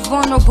gullible. She's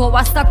vulnerable,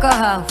 I sucker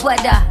her.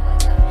 What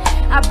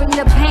I bring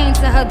the pain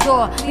to her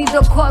door, leave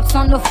the corpse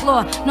on the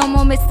floor. No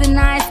more Mr.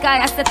 Nice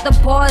Guy, I set the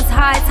bars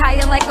high.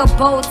 Tie it like a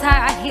bow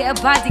tie, I hear a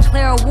body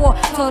declare a war.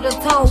 Toe to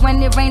toe, when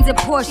it rains it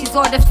pours. She's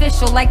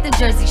artificial like the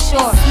Jersey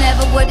Shore. It's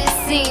never what it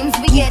seems,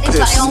 we get it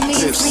by all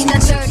means. Clean the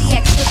dirty,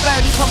 extra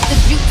birdie, pump the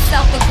juice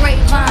out the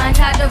grapevine.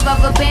 Tie the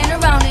rubber band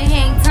around and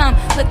hang time.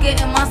 Look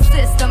it in my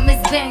system,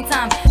 it's bang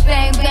time.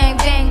 Bang, bang,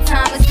 bang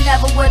time, it's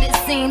never what it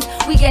seems.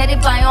 We get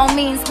it by all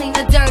means. Clean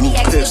the dirty,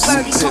 extra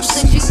birdie, pump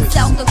the juice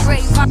out the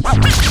grapevine.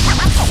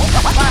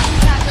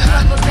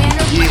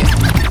 Yeah.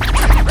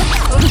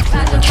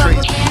 Trade.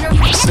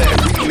 Sad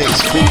remix,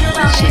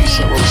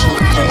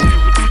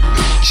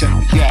 check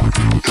me out.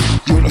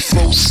 You're the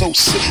flow so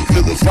sick,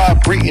 feel it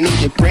vibrating in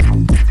your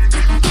brain.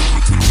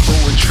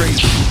 Forward trade.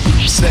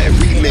 Sad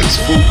remix,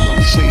 boo.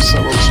 Say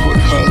sorrows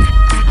with color.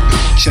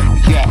 Check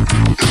me out.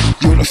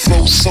 You're the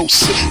flow so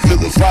sick,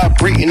 feel it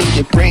vibrating in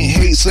your brain.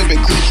 Haze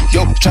lyrically,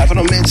 yo, driving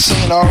them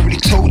insane. I already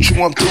told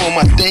you I'm doing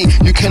my thing.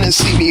 You couldn't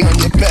see me on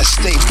your best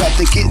day. About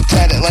to get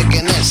tatted like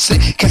an essay.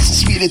 Catch the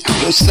speed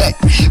through the set.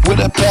 With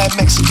a bad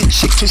Mexican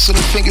chick, twisting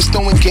the fingers,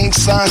 throwing gang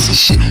signs and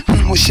shit.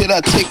 What should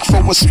I take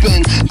for a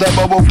spin? That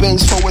bubble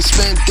bends for a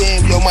spin.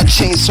 Damn, yo, my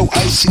chain so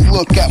icy.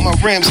 Look at my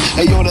rims.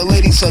 Hey, yo, the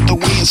ladies love the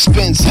way it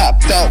spins.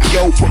 Hopped out,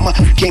 yo, with my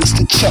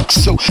gangster chucks.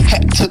 So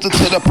hat to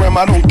the brim,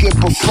 I don't give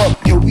a fuck.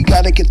 Yo, we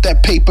gotta get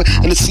that paper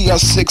and the CR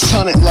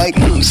 600 like,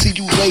 see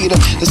you later.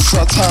 It's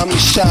our time to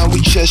shine.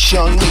 We just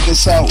young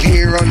niggas out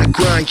here on the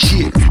grind,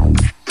 shit.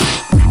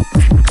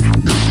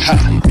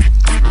 Ha.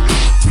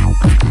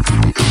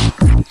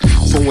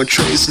 Phone with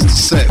trace is the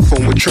set,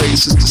 phone with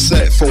trace is the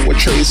set, phone with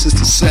trace is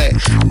the set,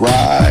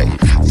 right?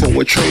 Phone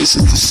with trace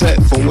is the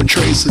set, phone with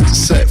trace is the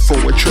set,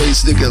 phone with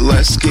trace, nigga,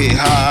 let's get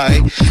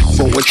high.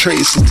 Phone with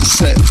trace is the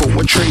set, phone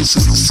with trace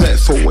is the set,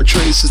 phone with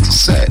trace is the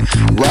set,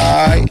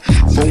 right?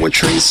 Phone with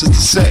trace is the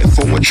set,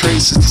 phone with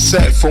trace is the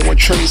set, phone with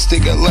trace,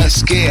 nigga,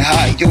 let's get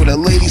high. Yo, the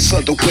ladies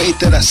love the way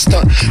that I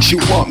stunt. She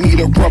want me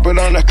to rub it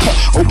on her cup,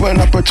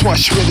 open up her twat,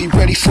 she really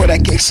ready for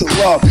that gangsta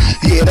love.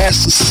 Yeah,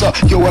 that's what's up.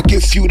 Yo, I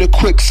give you the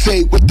quick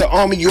fade with the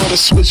army or the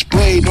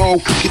switchblade. Oh,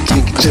 we can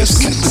take it,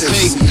 just get the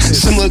fade.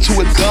 Similar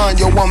to a Don,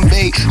 yo, I'm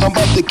made. I'm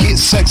about to get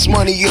sex,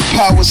 money, and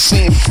power,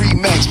 saying free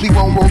max. We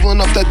won't rolling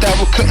up that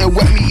dabble, couldn't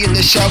wet me in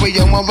the shower.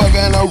 Yo, my love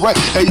and alright.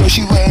 Hey, yo,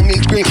 she letting me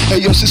scream.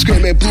 Hey, yo, she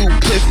screaming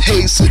BluePiff,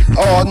 Haze it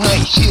all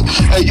night. Yeah.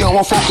 Hey, yo,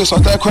 I'm focused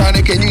on that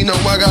chronic, and you know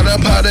I got a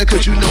powder,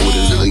 cause you know what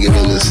it is. Give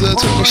her this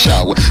take a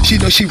shower.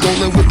 She know she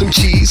rolling with them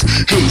G's.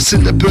 Haze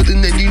in the building,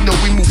 and you know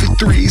we moving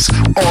threes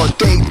all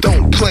day.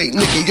 Don't play,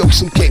 nigga, yo,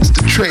 some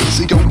gangster trades.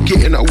 And yo,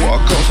 getting a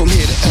walk off from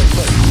here to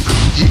LA.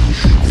 Yeah.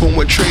 Phone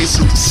with trace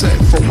is the set,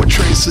 phone with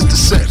trace is the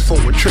set,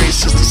 phone with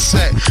trace is the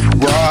set,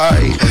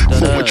 right?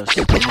 Phone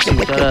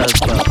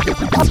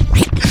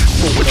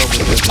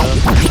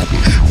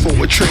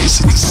with trace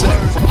is the set.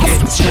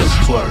 Just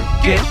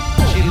twerk it.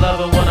 She love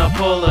it when I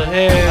pull her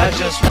hair. I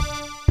just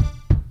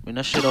bring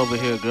that shit over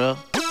here, girl.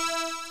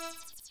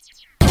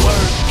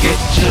 Twerk it,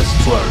 just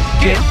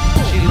twerk it.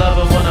 She love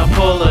it when I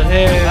pull her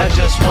hair. I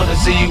just wanna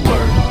see you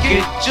work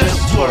it, just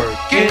twerk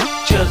it.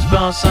 Just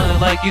bounce on it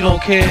like you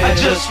don't care. I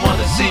just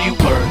wanna see you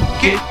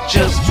work it,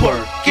 just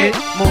twerk it.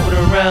 Move it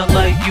around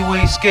like you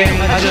ain't scared.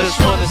 I just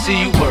wanna see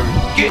you work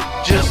it,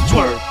 just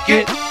twerk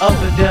it. Up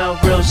and down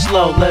real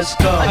slow, let's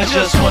go. I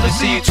just wanna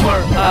see you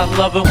twerk. I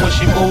love it when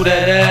she move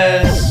that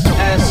ass.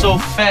 Ass so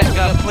fat,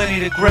 got plenty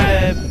to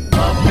grab.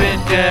 Up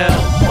and down,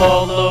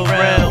 all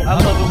around. I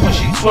love it when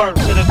she twerk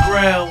to the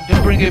ground,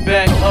 then bring it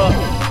back up.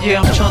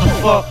 Yeah, I'm tryna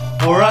fuck,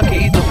 or I can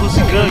eat the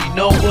pussy, girl, you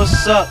know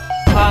what's up.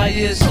 High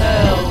as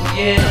hell,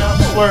 yeah,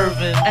 I'm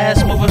swerving.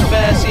 Ass moving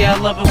fast, yeah, I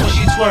love it when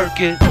she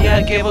twerking. Yeah,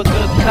 I gave a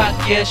good cock,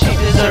 yeah, she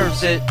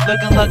deserves it.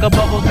 Looking like a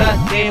bubble,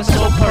 goddamn,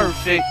 so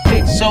perfect.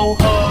 Dick so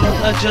hard,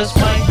 I just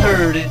might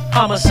hurt it.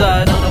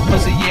 Homicide on the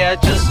pussy, yeah, I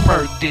just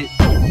murked it.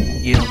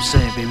 Yeah, I'm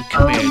saying, baby,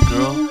 come here,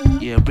 girl.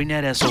 Yeah, bring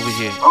that ass over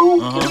here.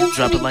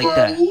 Drop it like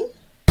that.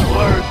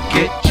 Work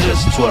it,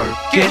 just twerk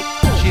it.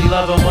 She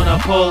love it when I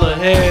pull her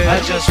hair. I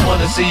just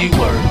wanna see you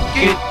work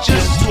it,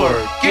 just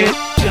twerk it.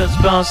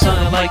 Just bounce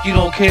on it like you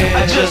don't care.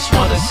 I just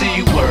wanna see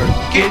you work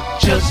it,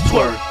 just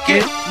twerk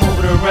it. Move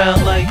it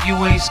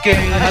you ain't scared.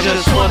 I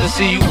just wanna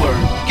see you work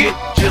it,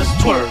 just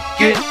twerk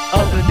it.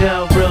 Up and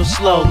down real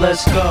slow,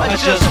 let's go. I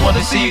just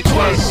wanna see you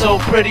twerk. So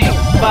pretty,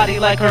 body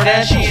like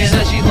Kardashian. She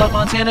said she love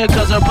Montana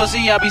cause her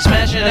pussy I be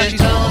smashing. And she's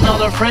telling all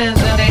her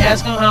friends and they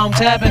asking how I'm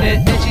tapping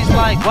it. Then she's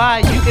like, why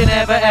you can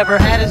never ever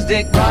had his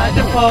dick ride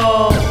the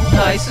pole,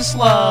 nice and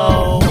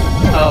slow.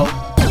 Oh,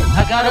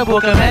 I gotta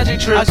book a magic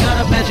trip. I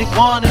got a magic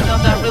wand and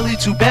I'm not really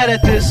too bad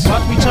at this.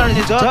 Watch me turn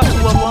it up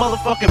to a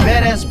motherfucking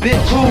badass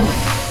bitch.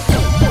 Oof.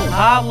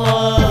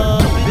 Holla,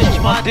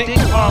 bitch, my dick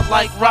hard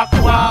like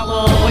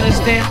Rockwaller. When I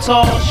stand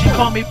tall, she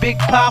call me Big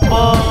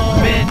Papa.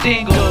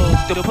 Mandingo,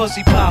 the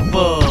pussy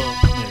popper.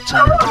 Come here,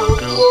 turn it on,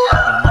 girl.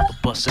 I'm about to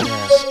bust that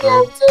ass,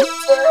 girl.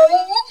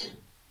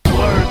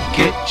 Work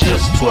it,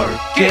 just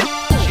twerk it.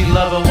 She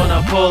love it when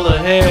I pull her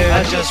hair.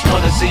 I just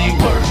wanna see you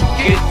work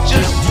it,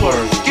 just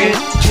twerk it.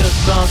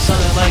 Just on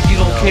something like you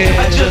don't care.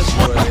 I just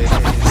wanna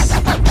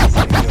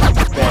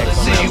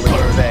see you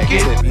work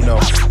it. You know,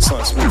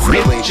 something smooth for the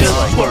ladies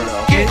like, you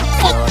know,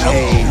 Yung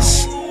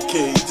Haze,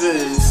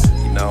 Kdizz,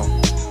 you know,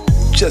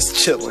 just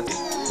chillin'.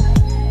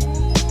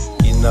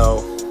 You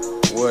know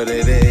what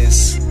it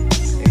is.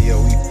 Hey,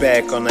 yo, we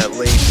back on that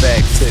laid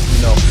back tip,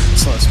 you know,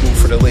 something smooth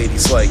for the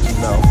ladies like, you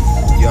know,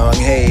 Yung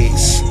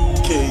Haze,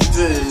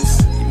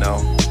 Kdizz, you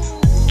know,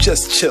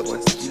 just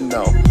chillin', you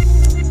know,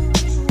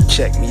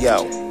 check me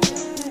out.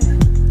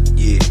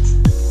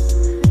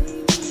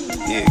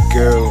 Yeah,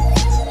 girl,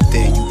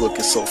 damn, you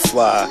looking so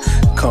fly.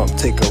 Come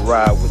take a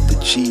ride with the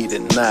G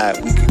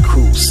tonight. We can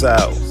cruise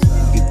out,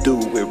 we can do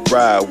it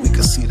right. We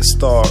can see the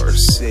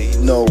stars, yeah, you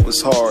know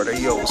it's hard.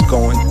 Hey, yo, it's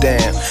going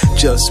down,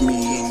 just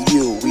me and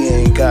you. We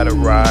ain't gotta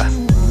ride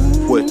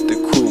with the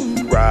crew,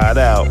 we ride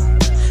out.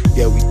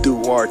 Yeah, we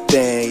do our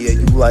thing. Yeah,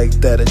 you like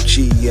that a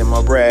G in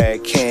my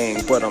rag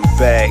king, but I'm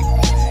back.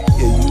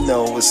 Yeah, you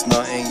know it's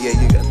nothing. Yeah,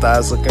 you got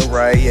thighs looking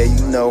right. Yeah,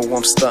 you know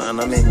I'm stunting,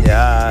 I'm in your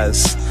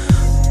eyes.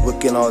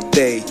 Looking all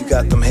day, you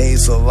got them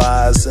hazel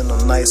eyes and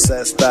them nice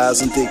ass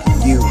thighs, I'm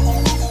digging you.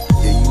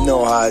 Yeah, you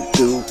know how I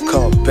do,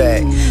 come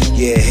back.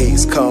 Yeah,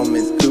 Haze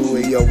coming through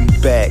and yo, we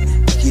back.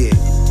 Yeah,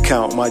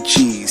 count my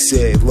G's,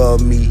 yeah,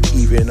 love me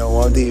even though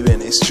I'm leaving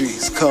the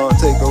streets. Come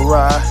take a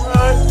ride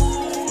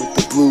with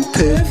the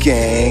BluePiff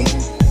gang.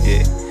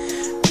 Yeah,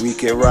 we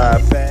can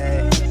ride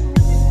back,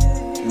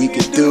 we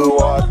can do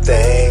our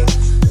thing.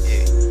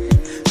 Yeah,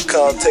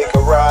 come take a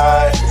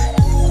ride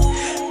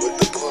with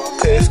the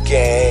BluePiff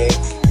gang.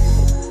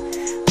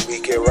 We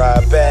can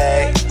ride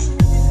back,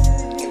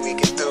 and we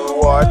can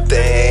do our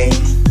thing.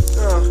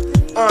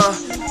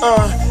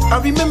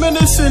 I'm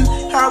reminiscing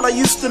how I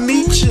used to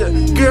meet you.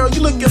 Girl,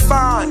 you looking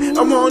fine,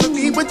 I wanna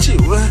be with you.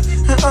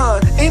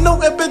 Ain't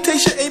no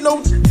expectation, ain't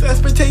no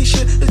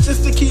expectation. It's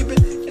just to keep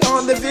it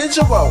on the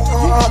visual.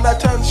 I'm not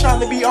trying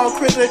to be all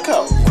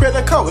critical.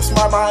 It's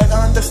my mind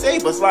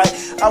unstable. It's like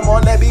I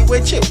wanna be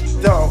with you,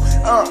 though.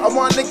 I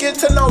wanna get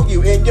to know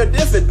you and you're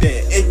different.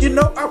 And you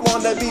know I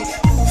wanna be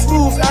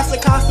smooth as the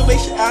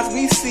constellation as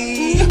we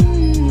see.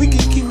 We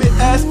can keep it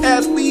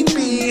as we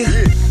be.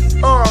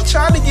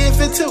 Trying to give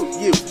it to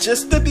you,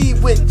 just to be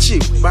with you.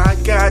 My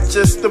God,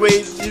 just the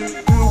way you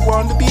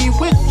wanna be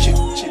with you.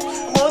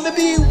 I wanna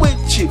be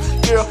with you,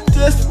 girl.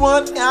 Just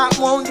I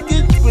wanna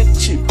get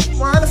with you.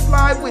 Wanna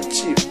fly with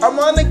you. I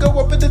wanna go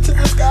up into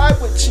the sky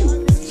with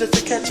you. Just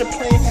to catch a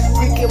plane,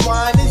 we can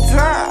wind and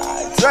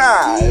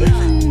drive.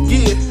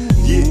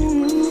 Yeah.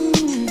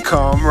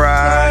 Come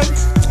ride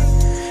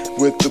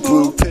with the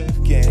BluePiff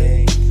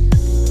gang.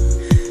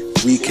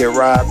 We can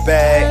ride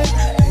back,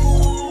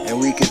 and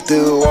we can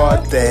do our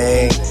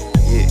thing.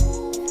 Yeah.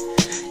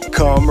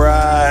 Come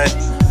ride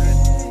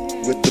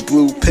with the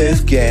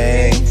BluePiff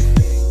gang.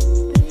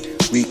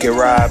 We can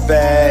ride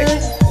back,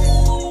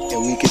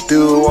 and we can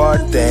do our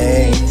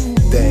thing.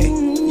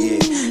 Yeah.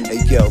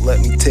 Hey yo, let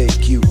me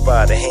take you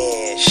by the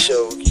hand,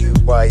 show you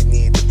why you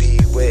need to be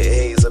with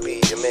Haze. I'll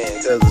be your man,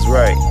 cause it's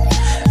right.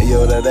 Hey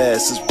yo, that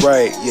ass is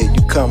right. Yeah,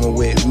 you coming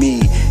with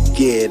me.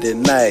 Yeah, the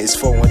nice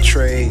 4-1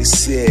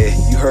 trace, yeah,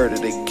 you heard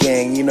of the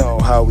gang, you know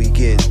how we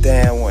get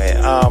down when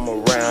I'm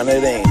around,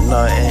 it ain't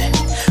nothing.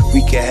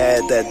 We can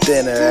have that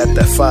dinner at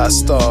that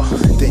 5-star,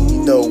 then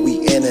you know we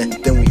in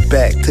it, then we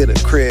back to the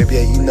crib,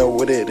 yeah, you know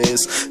what it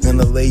is.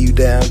 Gonna lay you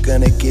down,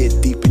 gonna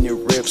get deep in your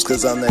ribs,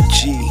 cause I'm that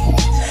G.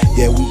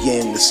 Yeah, we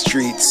in the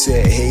streets,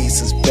 yeah,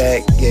 Haze is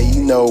back, yeah,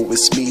 you know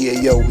it's me,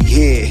 yeah, yo, we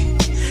here.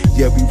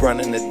 Yeah, we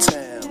running the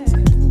town,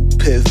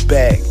 BluePiff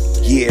back.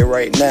 Yeah,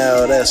 right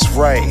now, that's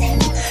right.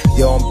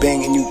 Yo, I'm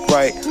banging you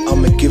right.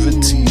 I'ma give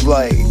it to you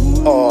like,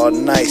 oh,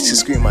 nice, you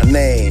scream my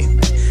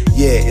name.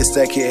 Yeah, it's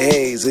that kid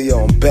Haze.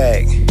 Yo, I'm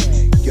back.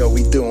 Yo,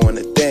 we doing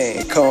the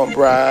thing. Come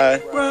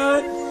ride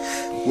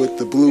with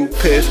the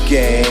BluePiff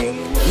gang.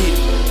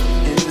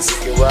 Yeah, and this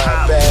can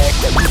ride back.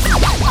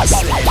 I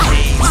said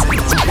Haze in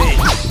this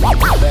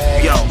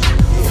bitch. Yo,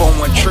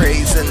 4-1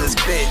 trays in this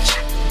bitch.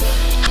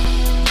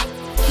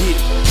 Yeah,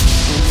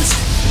 in this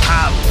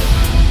holla.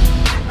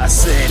 I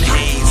said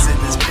Haze in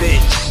this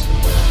bitch.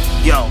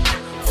 Yo,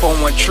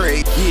 4-1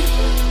 trade,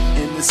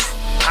 yeah, in this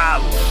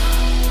holla.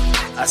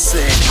 I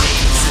said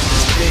Haze in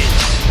this bitch.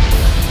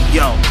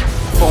 Yo,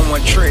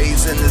 4-1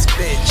 trays in this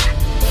bitch.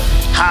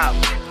 Holla,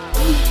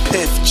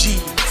 BluePiff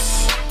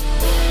G's.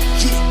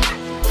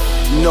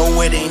 Yeah, you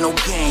know it ain't no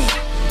game.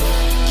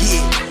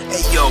 Yeah,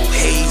 hey yo,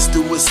 Haze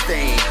do his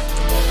thing.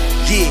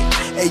 Yeah,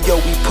 hey yo,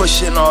 we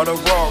pushing all the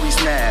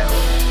Rarries now.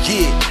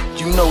 Yeah,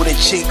 you know the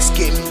chicks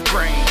get me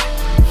brain.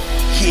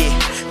 Yeah,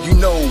 you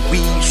know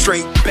we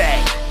straight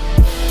back,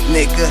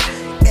 nigga,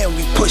 and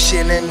we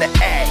pushing in the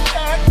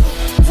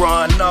act.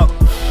 Run up,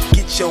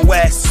 get your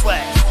ass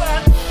slapped.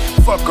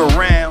 Fuck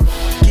around,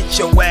 get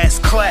your ass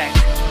clapped.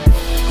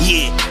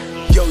 Yeah,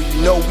 yo,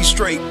 you know we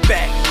straight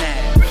back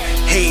now.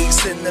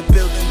 Haze in the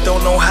building,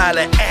 don't know how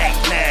to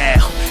act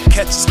now.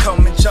 Catch us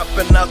coming,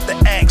 jumping out the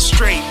act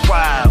straight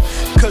wild.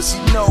 Cause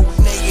you know,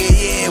 nigga,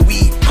 yeah,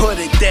 we put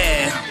it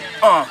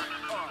down.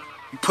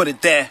 We put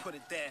it down,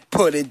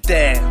 put it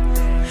down.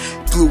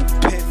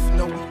 BluePiff,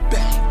 know we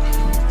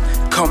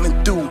back.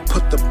 Coming through,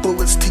 put the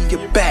bullets to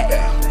your back.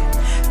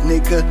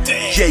 Nigga,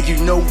 yeah,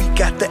 you know we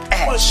got the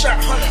act.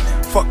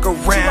 Fuck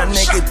around,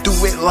 nigga, do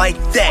it like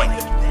that.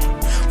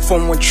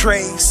 4-1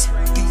 trays,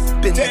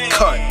 deep in the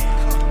cut.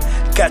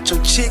 Got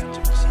your chick,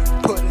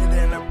 put it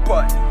in her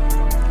butt.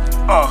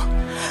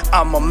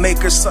 I'ma make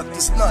her suck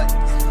this nut.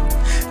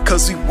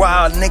 Cause we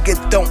wild,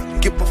 nigga, don't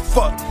give a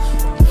fuck.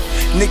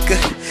 Nigga,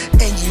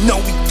 and you know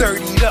we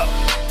 30'd up.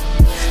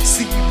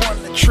 See you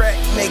on the track,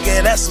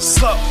 nigga, that's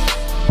what's up.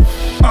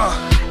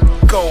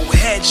 Go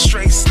ahead,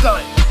 straight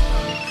stunt.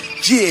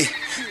 Yeah,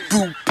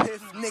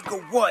 BluePiff,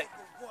 nigga, what?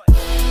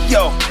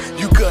 Yo,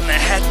 you gonna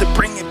have to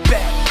bring it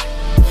back.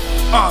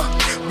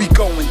 We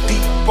going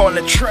deep on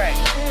the track.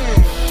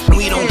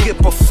 We don't give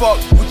a fuck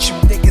what you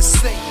niggas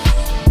say.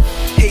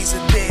 Haze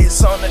and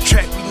Kdizz on the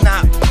track, we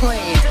not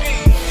playing.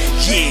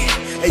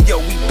 Yeah, and yo,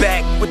 we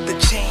back with the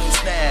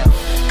chains now.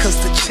 Cause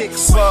the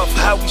chicks love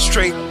how we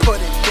straight put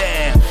it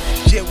down.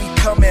 Yeah, we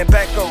coming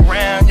back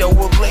around, yo,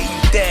 we'll lay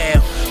you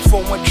down.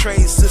 4-1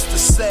 trays is the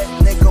set,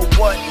 nigga,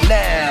 what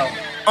now?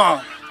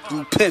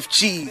 BluePiff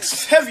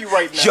G's. Heavy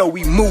right now. Yo,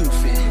 we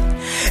moving.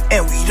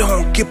 And we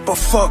don't give a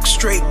fuck,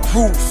 straight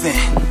grooving.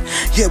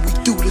 Yeah, we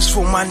do this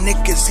for my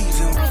niggas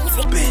even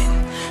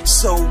been.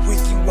 So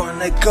where you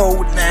wanna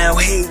go now?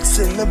 Haze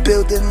in the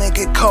building,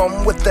 nigga,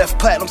 come with that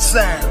platinum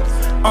sound.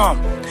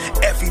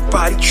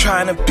 Everybody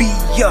tryna be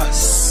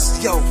us.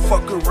 Yo,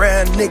 fuck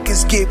around,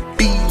 niggas get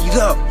beat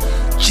up.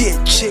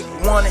 Yeah, chick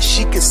want it,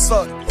 she can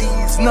suck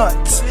these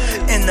nuts.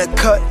 In the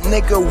cut,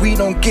 nigga, we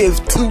don't give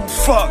 2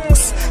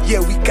 fucks. Yeah,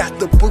 we got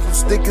the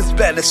bullets, niggas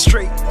better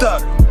straight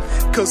duck.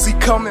 Cause we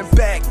coming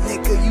back,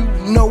 nigga, you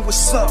know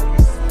what's up.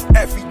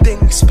 Everything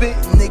we spit,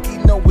 nigga,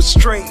 you know it's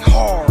straight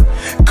hard.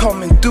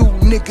 Coming through,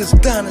 niggas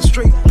down and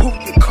straight pull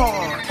your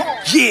car.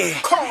 Yeah,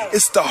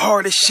 it's the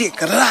hardest shit,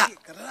 lot.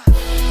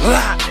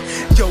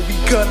 Yo, we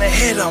gonna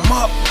hit 'em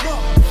up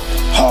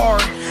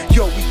hard.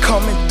 Yo, we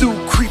coming through,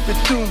 creeping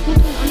through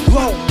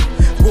low.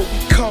 Where we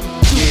come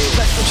through,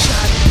 let them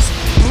shotties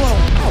blow.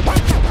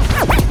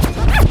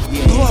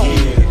 Blow,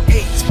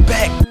 Haze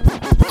back.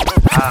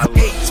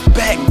 Haze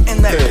back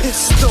in that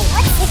pistol.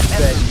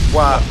 Fetty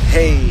Wap,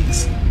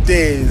 Haze,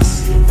 Kdizz.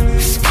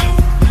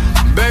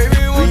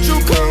 Baby, won't you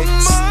come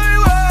my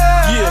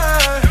way?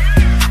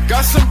 Yeah,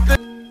 got something.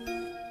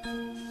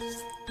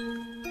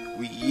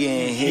 We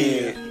in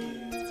here.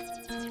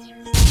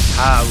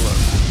 Holla,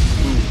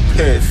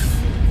 BluePiff,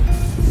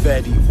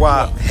 Fetty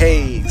Wap,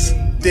 Haze,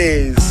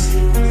 Kdizz.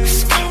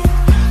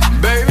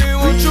 Baby,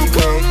 won't you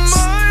come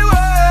my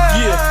way?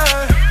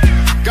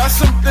 Yeah, got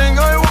something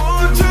I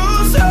want to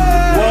say.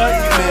 What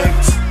mix?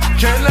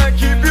 Can I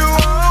keep you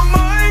on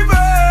my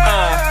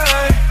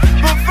way?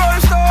 But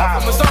first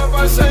off, I'ma start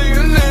by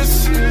saying this.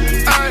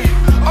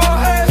 All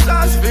hands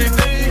last, if you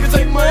can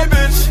take my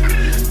bitch.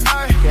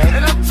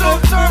 And I'm so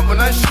tired when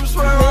I shoot,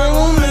 swear I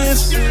won't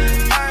miss.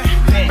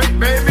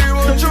 Baby,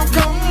 won't you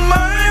come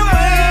my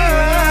way?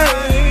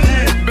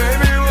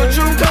 Baby, won't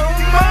you come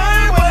my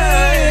way?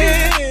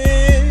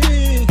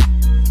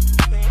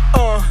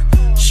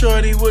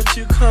 Shorty, would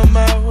you come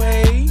my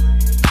way?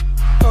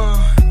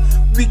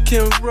 We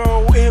can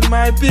roll in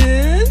my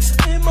Benz,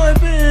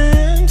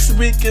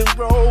 We can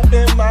roll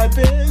in my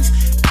Benz,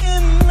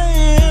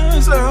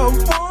 I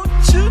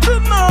want you to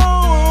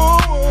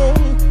know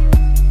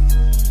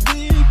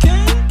we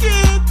can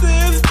get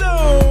this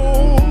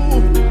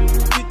dough.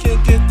 We can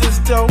get this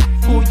dough.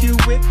 Who you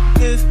with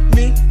is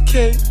me,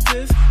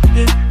 Kdizz.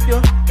 If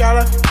you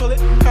gotta pull it,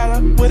 holla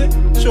with it.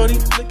 Shorty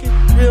looking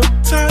real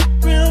tight,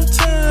 real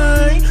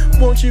tight.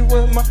 Want you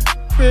in my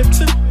crib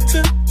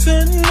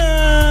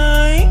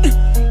tonight?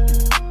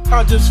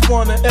 I just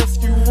wanna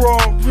ask you raw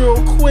real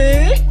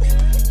quick.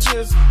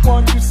 Just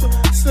want you some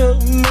dick.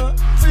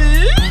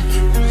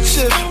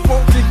 Just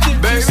want to get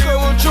baby, you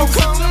some. won't you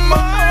come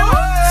my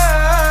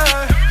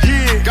way?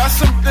 Yeah, got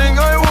something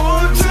I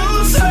want to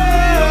say.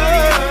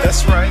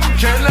 That's right.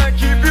 Can I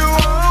keep you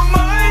on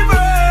my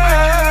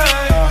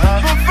way?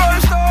 But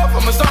first off,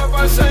 I'ma start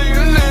by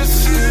saying this.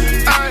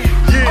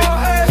 All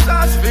hands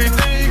last, if you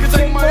can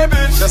take my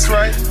bitch. That's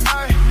right.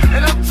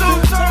 And I'm too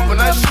tired when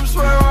I shoot,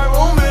 swear I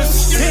won't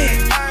miss.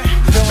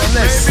 Feeling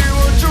this. Baby,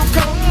 won't you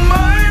come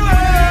my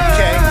way?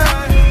 Okay.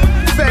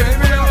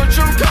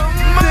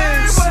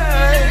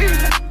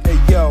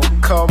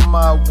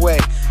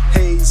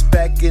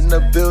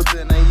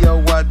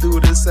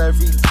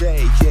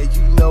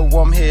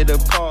 here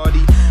to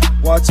party.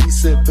 Watch me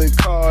sip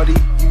Bacardi.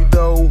 You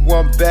know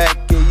I'm back,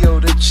 and yo,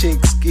 the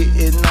chick's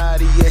getting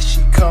naughty. Yeah,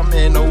 she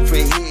coming over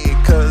here,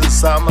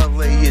 cause I'ma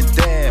lay it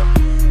down.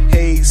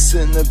 Haze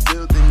in the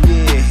building,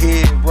 yeah,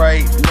 here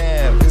right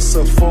now. It's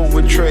a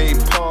forward trade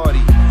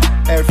party.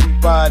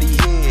 Everybody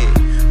here,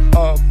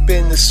 up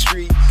in the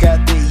street,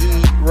 got the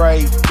heat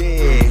right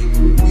there.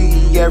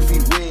 We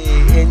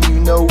everywhere, and you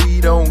know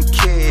we don't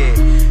care.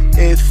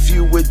 If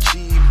you a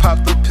G,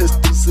 pop the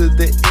pistols in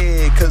the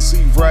air, cause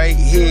we right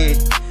here.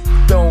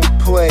 Don't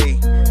play,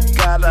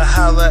 gotta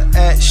holler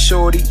at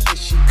shorty. Is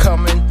she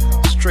coming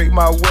straight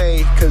my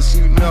way? Cause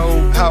you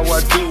know how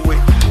I do it.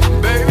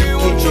 Baby,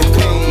 won't you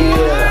paid,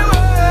 yeah.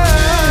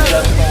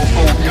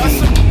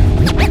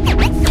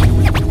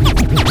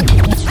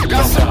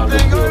 Got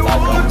something I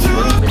want to.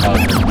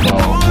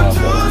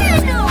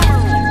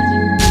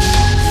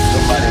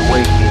 Somebody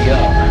wake me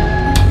up,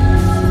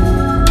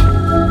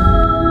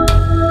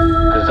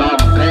 cause I'm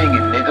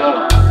banging, nigga.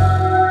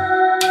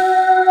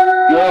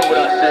 You heard what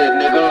I said,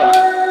 nigga.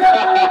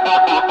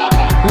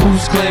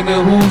 Who's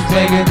clanging, who's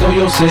banging, throw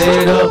your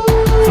set up,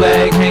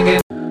 flag hanging.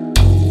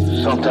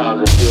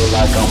 Sometimes I feel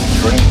like I'm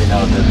dreaming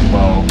of this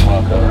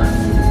motherfucker.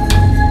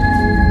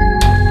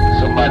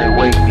 Somebody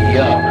wake me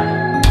up,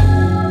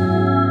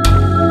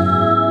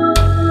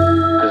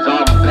 cause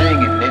I'm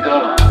banging, nigga.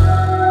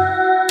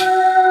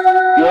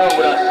 You heard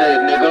what I said,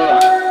 nigga.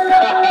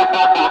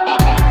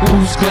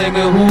 Who's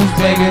clanging, who's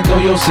banging, throw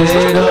your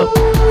set up,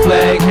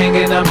 flag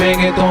hanging, I'm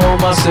banging,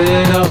 throwing my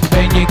set up.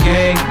 Bang your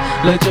gang,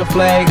 let your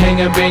flag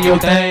hang and bang your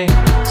thing.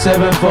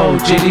 7-4,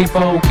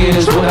 GD4,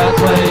 is what I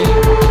claim.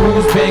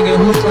 Who's banging,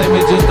 who's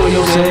claiming, just throw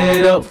your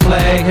set up.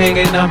 Flag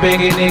hanging, I'm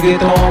banging, nigga,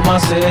 throwing my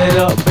set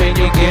up. Bang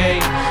your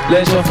gang,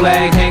 let your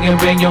flag hang and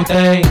bang your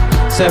thing.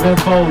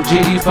 7-4,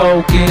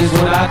 GD4, is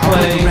what I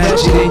claim.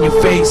 Ratchet in your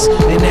face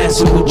and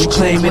ask what you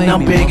claiming.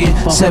 I'm banging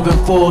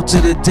 7-4 to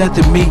the death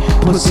of me.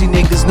 Pussy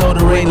niggas know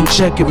there ain't no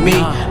checking me.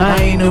 I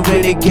ain't a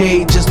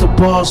renegade, just a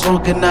boss,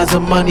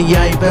 organizing money.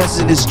 I invest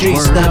in the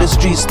streets, now the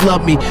streets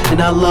love me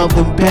and I love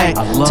them back.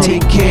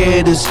 Take care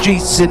of the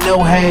streets and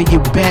they'll have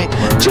your back.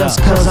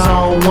 Just cause I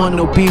don't want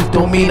no beef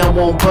don't mean I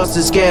won't bust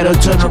a scat or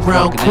turn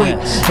around quick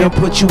and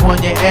put you on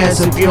your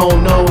ass if you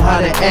don't know how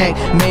to act.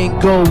 Main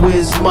goal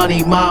is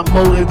money, my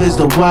motive is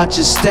to watch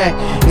it stack,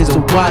 is to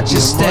watch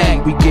it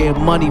stack. We get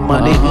money,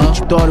 my nigga. What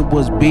you thought it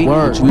was, B?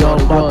 We all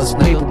about this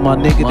paper, my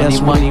nigga. That's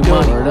money,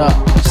 money.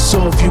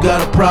 So if you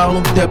got a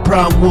problem, that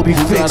problem will be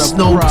fixed.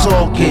 No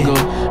talking,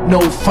 no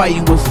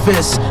fighting with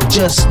fists.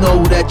 Just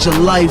know that your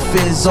life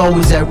is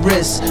always at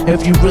risk.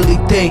 If you really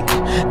think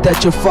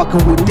that you're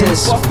fucking with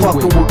this,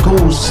 fucking with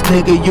ghosts,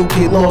 nigga, you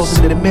get lost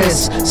in the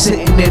mist.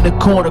 Sitting in the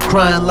corner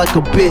crying like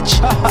a bitch.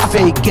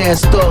 Fake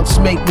ass thugs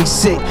make me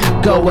sick.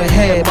 Go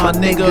ahead, my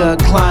nigga,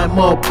 climb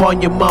up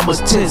on your mama's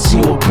tits,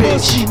 you a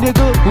bitch.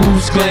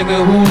 Who's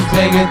clanging, who's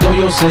banging, throw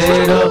your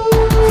set up.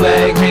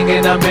 Flag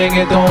hanging, I'm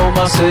banging, throwing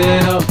my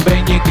set up.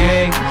 Bang your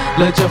gang,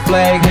 let your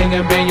flag hang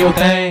and bang your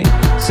thing.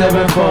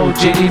 7-4,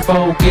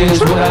 GD4, is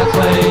what I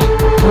claim.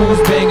 Who's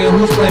banging,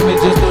 who's claiming,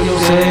 just throw your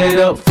set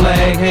up.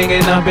 Flag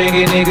hanging, I'm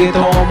banging, nigga,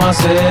 throwing my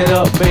set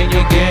up. Bang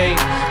your gang,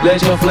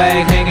 let your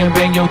flag hang and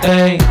bang your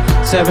thing.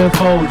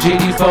 7-4,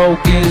 GD4,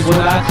 is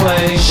what I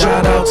claim.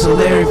 Shout out to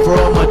Larry for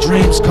all my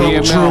dreams come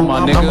true.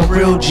 I'm a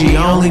real G,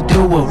 I only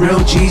do what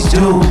real G's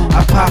do.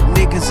 I pop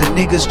niggas and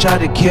niggas try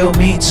to kill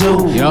me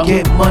too.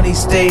 Get money,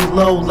 stay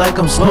low like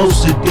I'm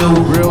supposed to do.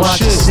 Watch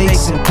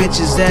snakes and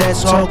bitches that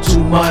talk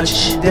too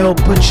much. They'll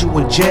put you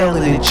in jail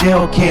and in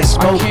jail can't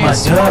smoke my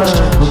Dutch.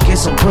 But get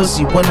some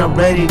pussy when I'm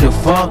ready to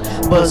fuck.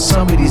 But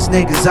some of these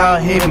niggas out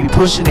here be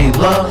pushing they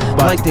luck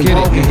like they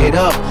won't get hit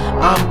up.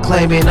 I'm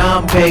claiming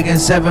I'm begging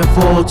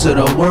 7-4 to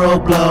the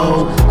world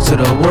blow, to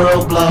the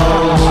world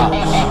blow.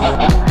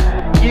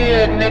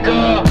 Yeah,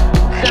 nigga.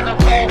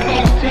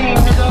 7-4-14,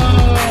 nigga.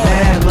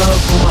 Mad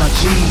love for my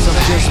G's. I'm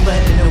just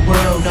letting the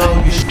world know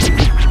you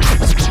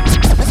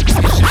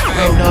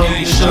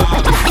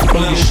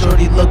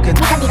shorty looking.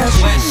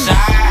 West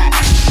side.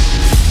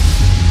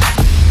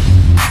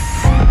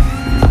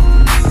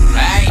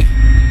 Hey.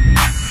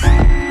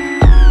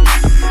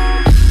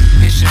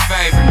 It's your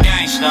favorite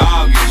gangsta,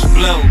 August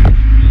Blue.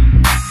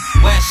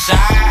 West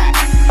side.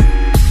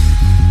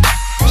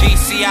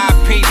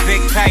 GCIP,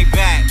 big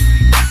payback.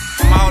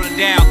 I'm holding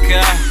down,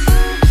 cuz.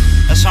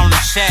 That's on the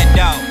set,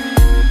 though.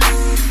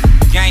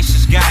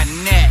 Gangsters got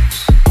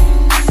next.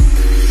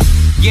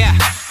 Yeah,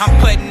 I'm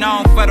putting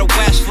on for the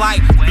West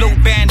like blue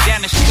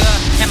bandana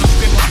scud. And I'm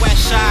screaming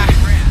West Side.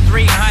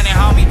 300,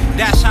 homie,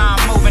 that's how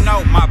I'm moving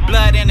out. My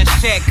blood in the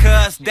set,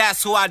 cuz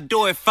that's who I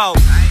do it for.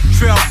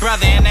 Trill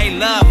brother, and they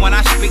love when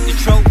I speak the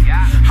truth.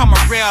 I'm a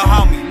real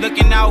homie,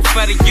 looking out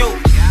for the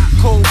youth.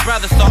 Cool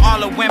brother, so all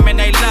the women,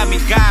 they love me.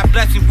 God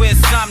bless me with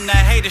something the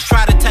haters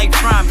try to take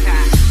from me.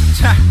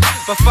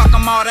 But fuck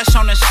them all, that's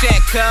on the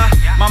set, cuz.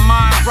 My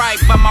mind right,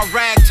 but my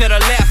rag to the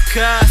left,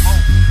 cuz.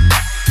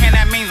 And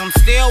that means I'm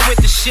still with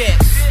the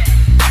shits.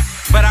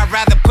 But I'd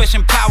rather push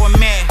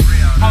empowerment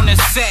on the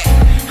set.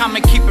 I'ma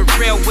keep it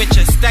real with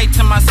ya. Stay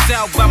to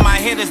myself, but my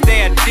hitters,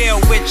 they'll deal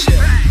with ya.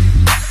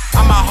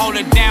 I'ma hold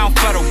it down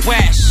for the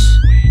West.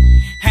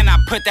 And I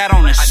put that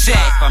on the set.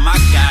 For my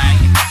gang,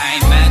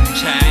 ain't nothing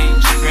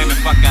changed. Screaming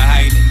fuck a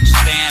hater,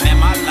 staying in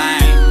my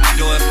lane. I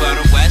do it for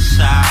the West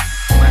Side.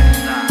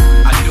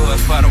 I do it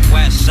for the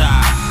West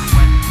Side.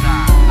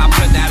 I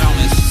put that on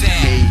the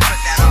set.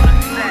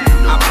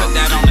 I put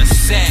that on the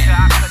set.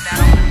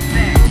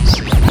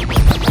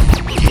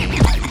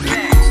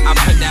 I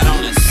put that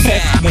on the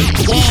set.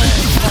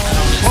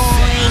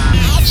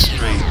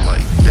 Straight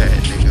like that,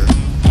 nigga.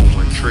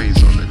 On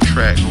trays on the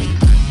track,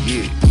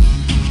 yeah.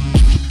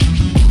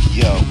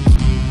 Yo,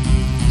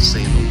 this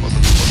ain't no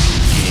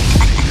motherfucking game,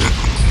 nigga.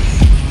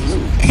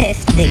 BluePiff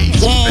the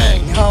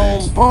gang,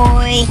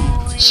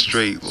 homeboy.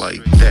 Straight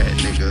like that,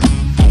 nigga.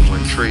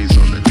 On trays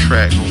on the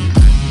track,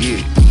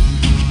 yeah.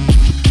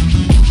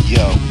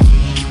 Yo,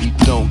 we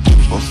don't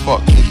give a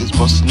fuck, niggas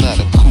bustin' out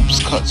of coops,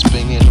 cuts,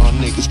 banging on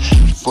niggas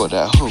for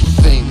that hood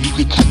fame. You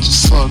could catch a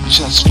slug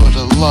just for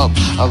the love.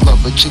 I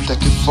love a chick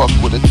that can fuck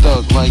with a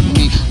thug like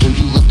me. Though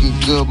you looking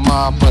good,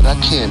 ma, but I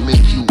can't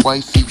make you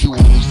wifey. You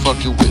only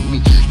fucking with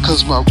me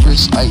cause my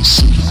wrist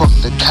icy. Fuck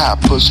the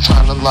coppers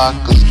trying to lock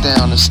us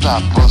down and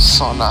stop us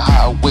on the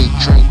highway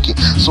drinking,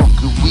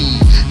 smoking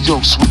weed.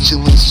 Yo,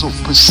 switching lanes so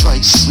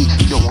precisely.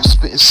 Yo, I'm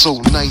spitting so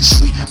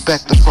nicely.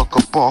 Back the fuck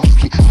up off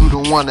me. You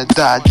don't wanna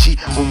die, G.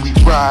 When we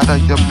ride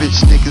out, your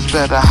bitch niggas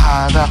better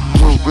hide out.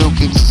 When real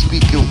gangsters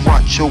speaking,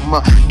 watch your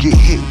mouth. Get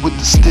hit with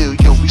the steel,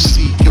 yo, we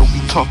see, yo,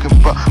 we talking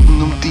about when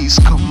them D's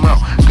come out.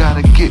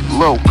 Gotta get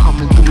low,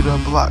 coming through the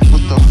block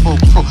with the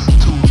fofo.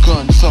 2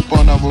 guns up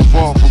on a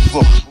revolver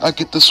floor. I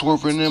get the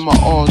swerving in my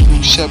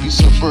all-new Chevy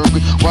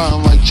Suburban.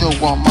 Riding like Joe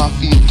on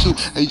Mafia 2.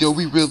 Hey yo,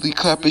 we really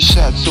clapping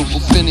shots, so we'll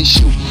finish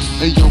you.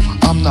 Hey yo,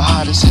 I'm the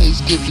hottest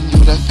Haze, giving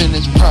you that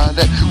finished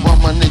product. While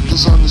my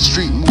niggas on the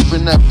street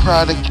moving that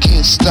product,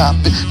 can't stop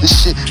it. This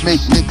shit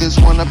make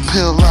niggas wanna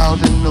pill out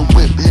in the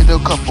whip. Hit a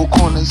couple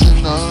corners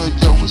in the hood,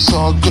 yo, it's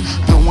all good.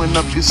 Throwing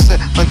up your set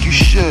like you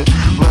should.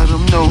 Let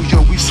them know,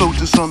 yo, we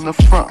soldiers on the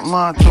front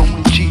line.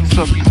 Throwing G's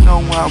up, you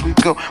know how we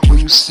go. When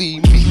you see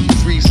me,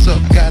 freeze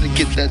up, gotta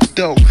get that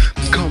dough.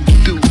 Come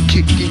through,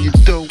 kicking your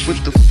dough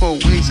with the foe.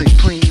 Haze ain't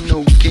playing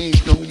no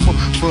games no more.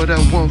 For that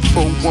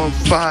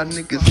 1415,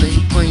 niggas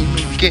ain't playing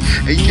no game.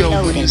 Hey yo,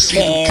 when you see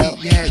the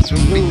T-hats,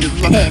 remember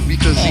the line,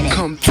 because he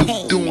come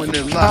through doing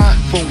it live.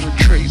 Phone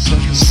trays on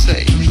the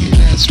set, nigga,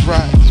 that's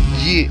right,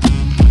 yeah. You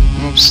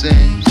know what I'm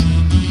saying?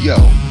 Yo,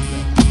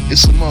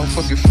 it's a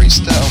motherfucking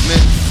freestyle,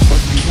 man.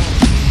 Fuck you want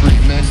for free,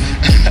 man.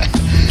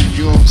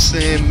 You know what I'm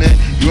saying, man?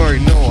 You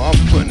already know I'm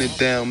putting it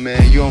down,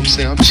 man. You know what I'm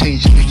saying? I'm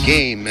changing the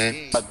game, man.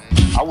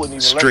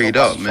 Straight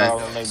up, man.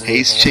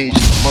 Haze changing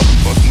the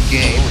motherfucking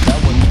game.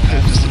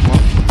 BluePiff is the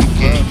motherfucking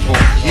game.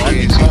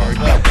 Trades hard.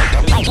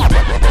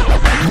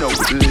 You know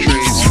what it is.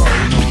 Trades hard,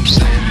 you know what I'm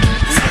saying, man?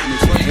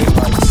 You know what I'm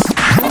saying,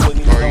 man? You know what it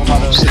is.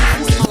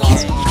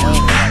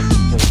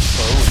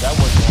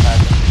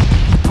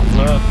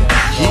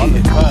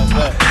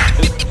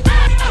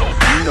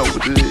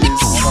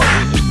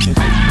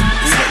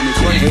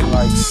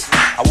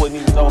 I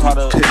wouldn't even know how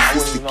to. BluePiff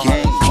is the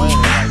game.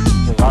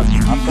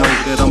 You know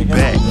that I'm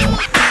back.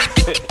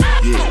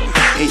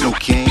 Yeah, ain't no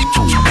game.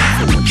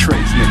 No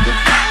trades, nigga.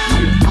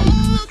 Yeah.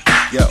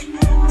 Yo,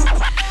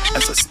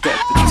 as I step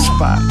in the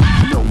spot,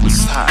 you know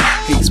it's hot.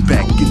 Haze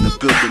back in the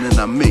building and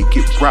I make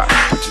it rock.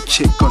 Put your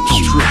chick on the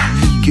strip,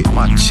 get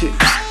my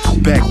chips.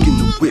 Back in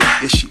the whip,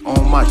 yeah, she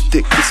on my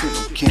dick. This ain't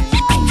no game.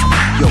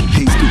 Yo,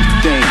 Haze do the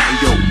thing, and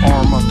yo,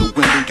 arm out the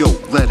window, yo,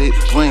 let it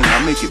bling,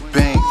 I make it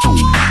bang.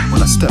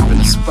 When I step in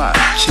the spot,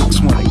 chicks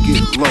wanna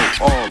get low,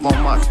 all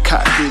on my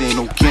cock, it ain't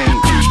no game.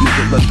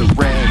 Nigga, let the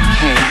rag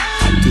hang.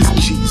 This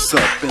G's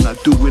up, and I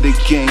do it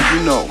again.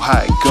 You know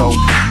how it go.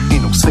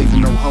 Ain't no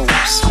saving no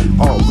hoes.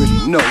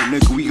 Already know,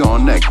 nigga, we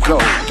on that go.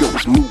 Yo,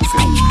 it's moving.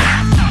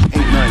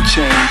 Ain't nothing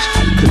changed,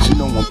 cause you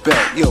know I'm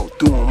back, yo,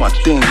 doing my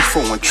thing,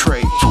 phone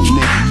trade.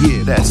 Nigga,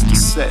 yeah, that's the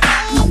set.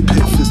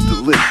 BluePiff is the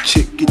lip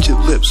chick, get your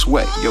lips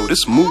wet. Yo,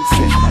 this moving.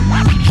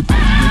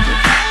 Nigga,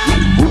 we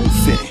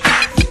moving.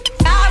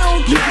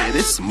 Nigga,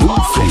 this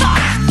moving.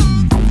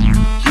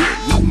 Yeah,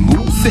 we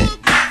moving.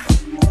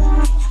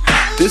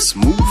 This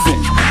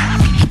moving.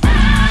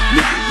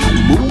 Nigga, we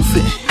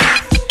moving.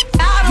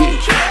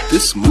 Yeah,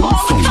 this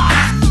moving.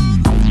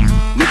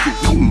 Nigga,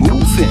 we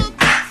moving.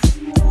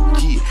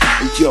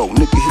 Yo,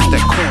 nigga, hit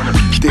that corner,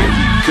 there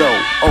we go.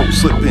 Oh,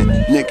 slipping,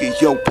 nigga,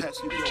 yo,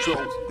 pass me the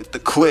control with the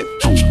clip.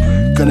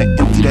 Gonna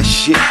empty that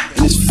shit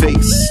in his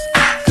face,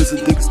 cause the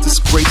niggas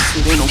disgrace,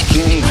 it ain't no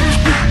game.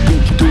 Nigga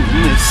been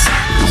doing this,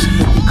 this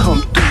nigga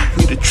come through,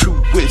 we the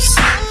truest.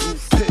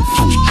 BluePiff,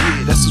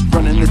 yeah, that's what's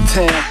running the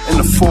town. And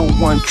the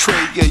 4-1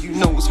 trade, yeah, you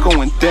know what's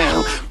going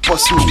down.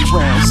 Bustin' me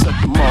round, set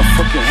the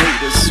motherfucking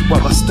haters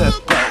while I step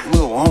out,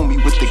 little homie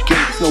with the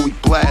gators, know we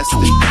blasted.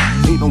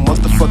 Ain't no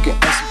motherfucking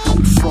answer where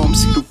we from,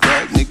 see the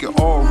rag, nigga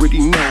already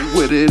know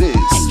what it is.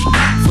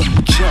 From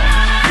the jump,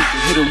 nigga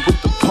hit him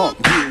with the pump,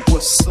 yeah,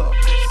 what's up?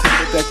 Take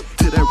it back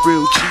to that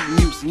real G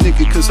music,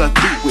 nigga, cause I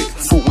do it.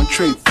 4-1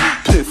 trade,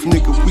 BluePiff,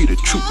 nigga, we the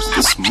troops,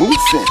 this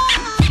moving.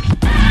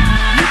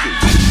 Nigga,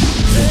 we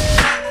moving.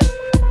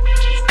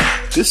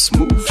 This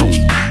moving.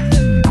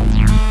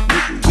 Nigga,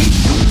 we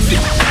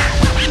moving.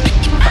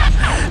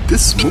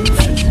 This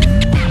moving.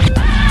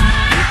 Nigga,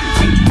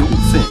 we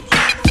moving.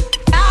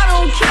 I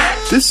don't care.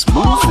 This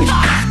moving.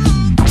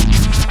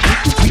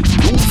 Nigga, we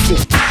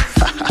moving.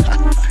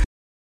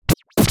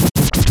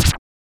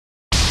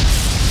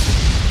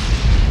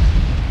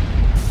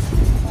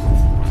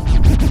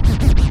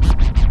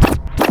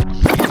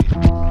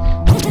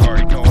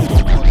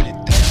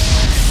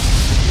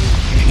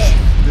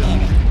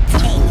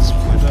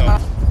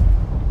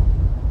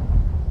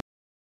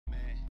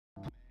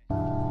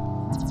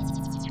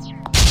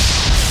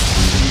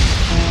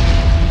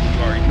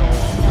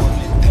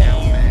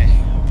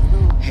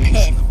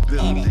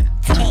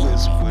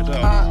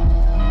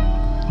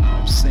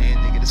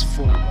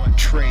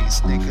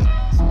 Nigga,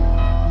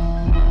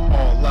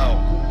 all out,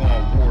 who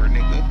on war,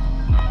 nigga? You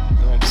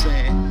know what I'm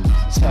saying?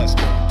 That's how it's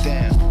going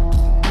down.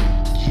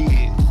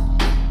 Yeah,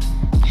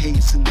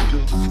 Haze in the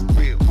building for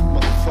real.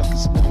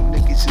 Motherfuckers know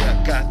niggas, yeah, I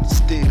got the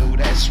steel,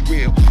 that's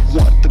real.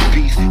 Want the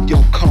beef,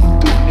 yo, come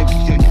through, nigga,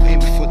 yo, you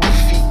aiming for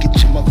defeat, get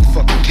your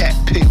motherfucking cat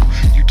pill.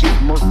 You get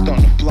murked on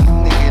the block,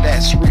 nigga,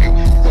 that's real.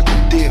 What the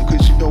deal,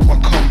 cause you know I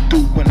come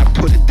through when I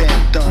put it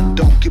down, done.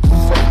 Don't give a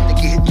fuck, nigga,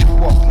 hit you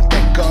off with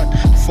that gun,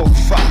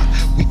 4-5.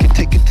 We can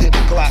take it to the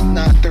Glock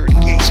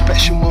 938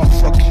 special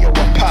motherfucker, yo,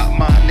 I pop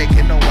my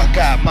nigga, know I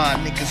got my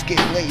niggas get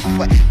laid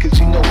flat, cause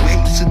you know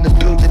Haze in the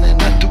building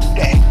and I do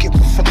that, give a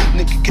fuck,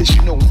 nigga, cause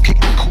you know I'm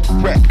kicking cool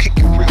rap,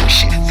 kicking real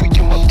shit for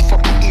your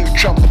motherfucking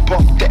eardrum to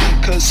bump that,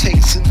 cause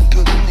Haze in the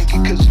building,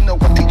 nigga, cause you know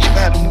I teach you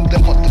how to move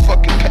that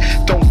motherfucking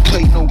pad, don't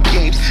play no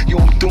games, yo,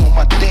 I'm doing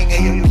my thing,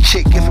 hey, yo, your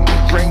chick giving me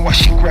brain while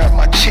she grab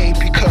my chain,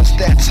 because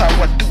that's how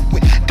I do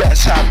it,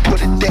 that's how I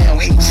put it down,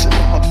 Haze in the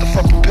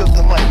motherfucking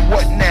building, like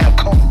what now,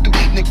 come through,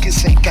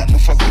 niggas ain't got no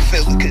fucking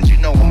feeling, cause you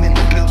know I'm in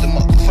the building,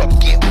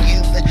 motherfucker, yeah, we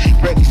healing,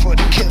 ready for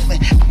the killing,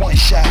 one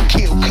shot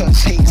kill,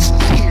 cause Haze is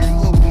here,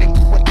 little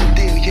nigga, what the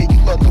deal, yeah, you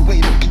love the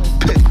way the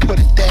BluePiff put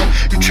it down,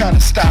 you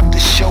tryna stop the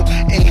show,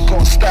 ain't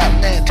gonna stop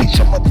now, teach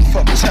your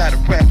motherfuckers how to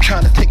rap,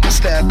 tryna take my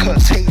style,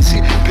 cause Haze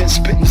here, been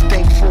spitting this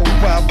thing for a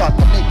while, about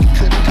to make it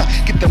to the top,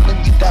 get the $1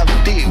 million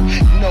deal,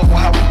 you know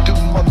how we do,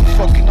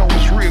 motherfucker, you know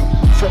it's real,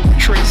 from the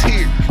trace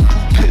here,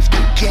 BluePiff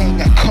the gang,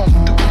 I come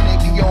through,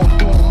 nigga, yo, I'm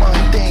doing my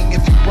thing,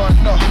 if you run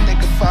up,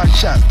 nigga, 5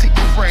 shots to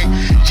your frame,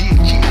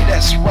 yeah,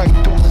 that's right,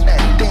 doing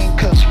that thing,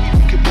 cause we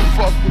don't give a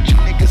fuck what you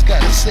niggas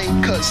gotta say,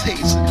 cause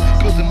Haze in the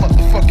building,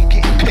 motherfucker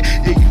getting paid,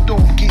 yeah, you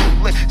don't get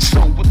lit,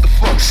 so what the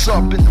fuck's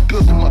up in the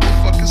building,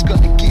 motherfuckers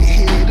gonna get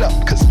hit up,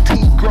 cause the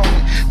team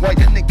growing, while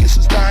your niggas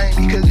is dying,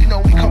 because you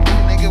know we come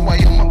through, nigga, while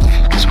your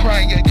motherfuckers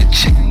crying, yeah, your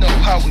chick know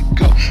how it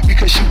go,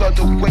 because she love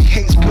the way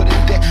Haze put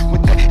it down,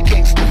 with that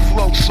gangsta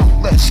flow, so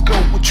let's go,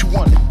 what you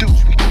wanna do,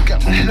 we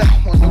got it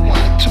out, 1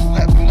 and 2,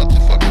 have a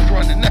motherfuckers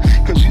running out,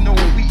 cause you know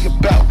what we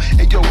about,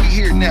 and yo, we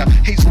here now,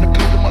 Haze in the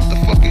building,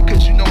 motherfucker,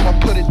 cause you know I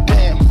put it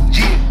down,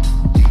 yeah,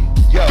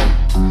 yo,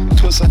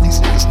 twist like these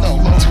niggas know,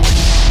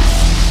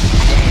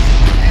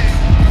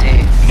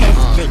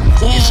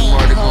 Get some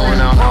murder going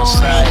on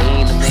outside, he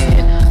ain't a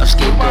man,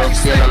 escaped up,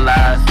 still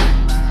alive,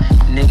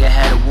 nigga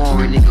had a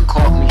warrant, nigga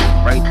caught me,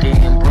 right there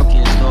in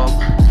Brookings, dog,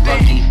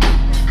 lucky,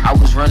 I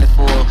was running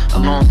for a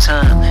long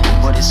time,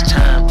 but it's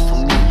time for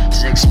me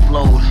to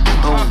explode,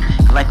 boom,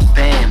 like a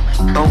bam,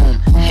 boom,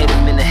 hit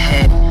him in the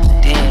head,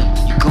 damn,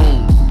 you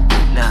goon,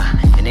 nah,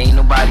 and ain't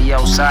nobody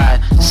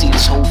outside to see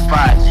this whole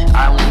fight,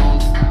 I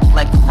only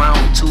like around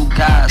with 2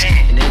 guys,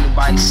 and ain't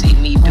nobody see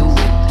me do it,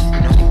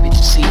 and only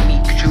bitches see me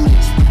shoot it,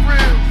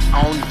 I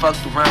only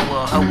fucked around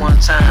with her 1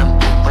 time,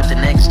 but the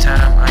next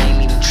time, I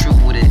ain't even true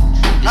with it,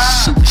 this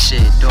is super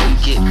shit, dog,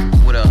 you get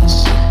with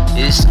us,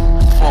 it's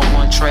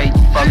 4-1 trade,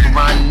 fucked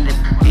around and it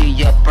be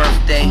your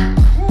birthday,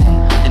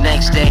 the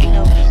next day,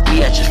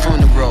 we at your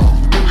funeral,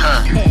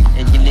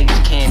 and your niggas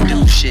can't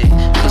do shit,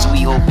 cause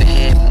we over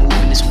here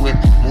moving this whip,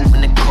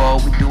 moving the car,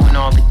 we doing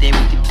all the thing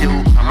we can do,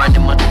 I'm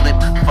riding my lip,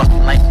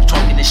 fucking like I'm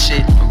talking this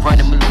shit, I'm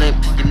running my lip,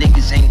 your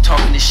niggas ain't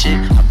talking this shit,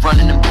 I'm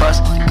running them bus,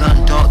 the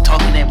gun dog,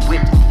 talking that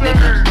whip,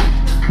 nigga,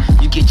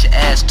 you get your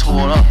ass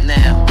tore up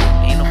now,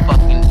 ain't no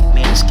fucking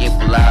man escape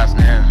alive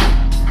now.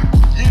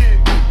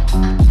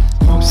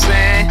 I'm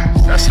saying,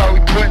 that's how we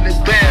putting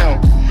it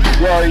down.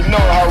 You already know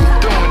how we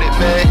doing it,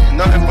 man.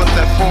 Nothing but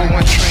that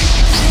 4-1 train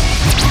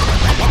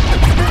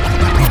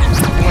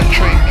music. 1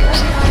 train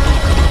music.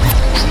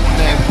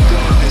 Man, we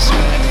doing this,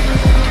 man.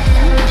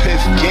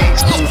 BluePiff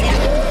gangsta.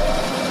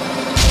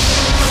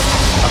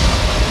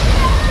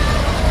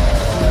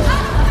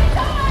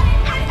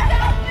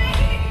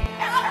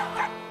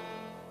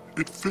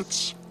 It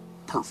fits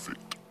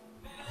perfect.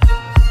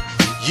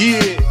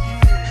 Yeah,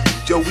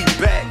 yo, we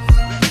back.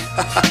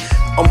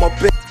 On my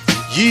bed,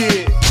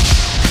 yeah.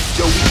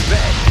 Yo, we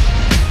back.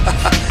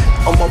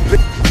 On my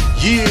bed,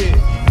 yeah.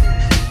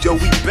 Yo,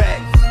 we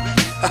back.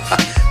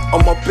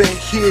 On my bed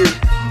here.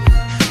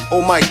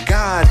 Oh my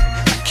God, I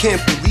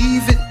can't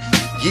believe it.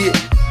 Yeah.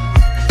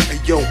 Hey,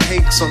 yo,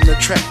 Haze on the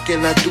track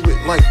and I do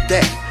it like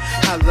that.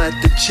 Holla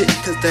at the chick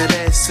cause that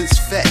ass is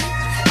fat.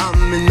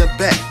 I'm in the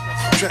back,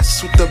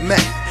 dressed with the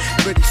Mac,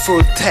 ready for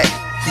attack.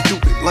 we do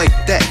it like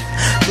that.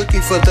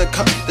 Looking for the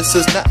cup, this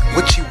is not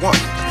what you want.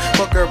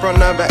 Fuck her on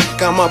her back,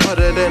 I'ma put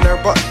it in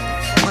her butt,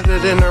 put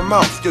it in her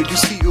mouth. Yo, you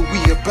see what we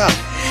about.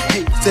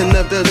 Hates in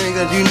the building,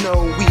 cause you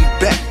know we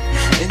back.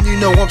 And you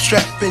know I'm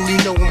strapped and you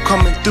know I'm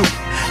coming through.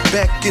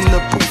 Back in the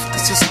booth,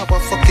 this is how I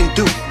fucking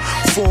do.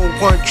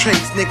 4-1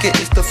 trace, nigga,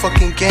 it's the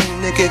fucking game,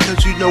 nigga.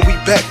 Cause you know we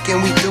back and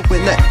we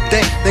doing that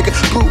thing, nigga.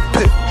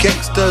 BluePiff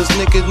gangsters,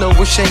 nigga, know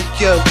we shank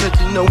ya. Cause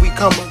you know we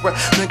come around,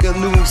 nigga,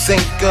 new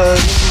sinker.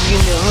 Nigga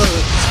in your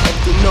hood, up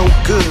to no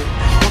good.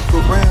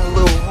 Walk around,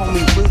 little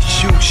homie,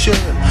 wish you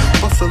should.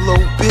 Buffalo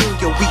Bill,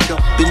 yo, we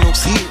up in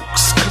those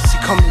hills. Cause he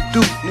coming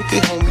through, nigga,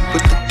 homie,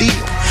 with the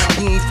deal.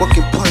 We ain't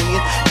fucking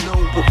playing, know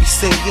what we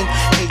saying.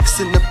 Hates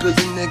in the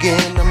building, nigga,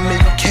 and I'm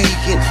making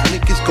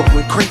niggas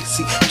going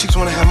crazy, chicks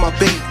wanna have my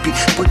baby,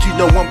 but you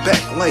know I'm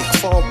back like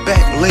fall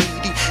back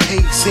lady.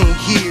 Hates in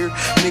here,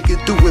 nigga,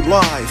 do it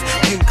live.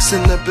 Hates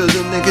in the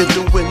building, nigga,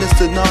 doing this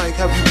tonight.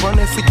 Have you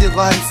running for your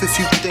life if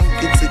you think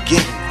it's a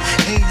game?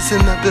 Hates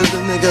in the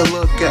building, nigga,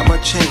 look at my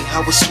chain,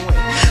 how it swing.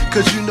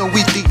 Cause you know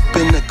we deep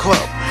in the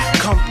club.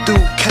 Come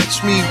through,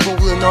 catch me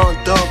rolling on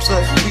dubs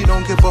up. We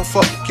don't give a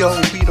fuck, yo,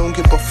 we don't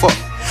give a fuck.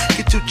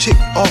 Get your chick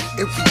off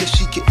area,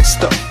 she getting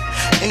stuck.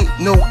 Ain't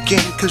no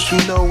game, cause you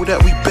know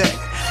that we back.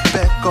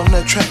 Back on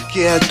the track,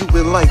 yeah, I do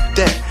it like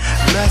that.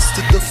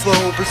 Master the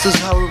flow, this is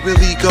how it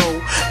really go.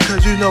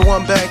 Cause you know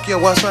I'm back,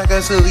 yo, I swag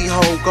a silly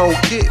hoe. Go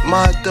get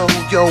my dough,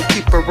 yo,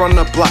 keep her on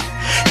the block.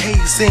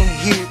 Haze in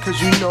here, cause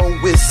you know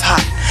it's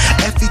hot.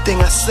 Everything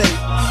I say,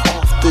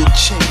 off the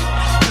chain.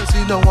 Cause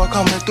you know I'm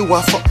coming through,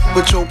 I fuck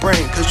with your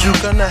brain. Cause you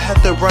gonna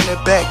have to run it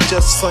back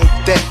just like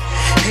that.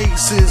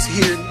 Haze is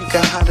here,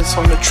 nigga, hottest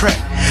on the track.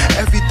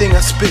 Everything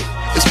I spit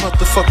is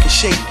motherfucking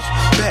shady.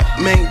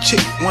 Batman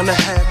chick wanna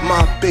have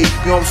my baby.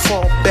 I'm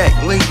fall back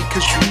lady,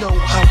 cause you know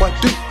how I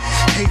do.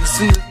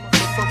 Haze in this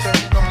motherfucker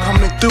and I'm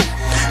coming through.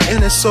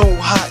 And it's so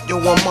hot, yo,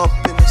 I'm up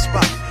in the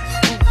spot.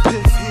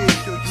 BluePiff here,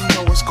 yo, you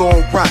know it's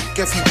gon' rock.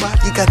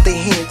 Everybody got their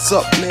hands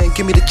up, man,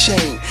 give me the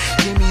chain.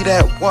 Give me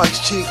that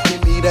watch, chick,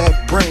 give me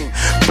that brain.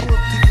 Pull up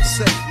to your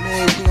set,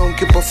 man, we don't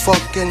give a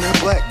fuck in the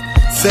black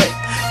vet.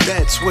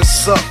 That's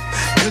what's up,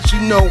 cause you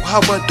know how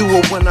I do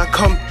it when I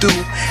come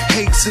through.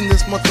 Hates in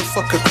this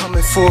motherfucker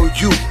coming for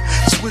you.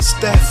 Switch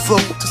that flow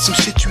to some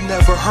shit you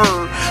never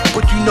heard.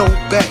 But you know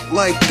back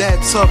like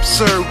that's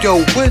absurd.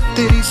 Yo, what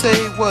did he say?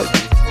 What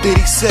did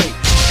he say?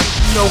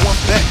 You know I'm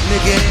back,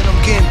 nigga, and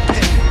I'm getting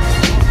paid.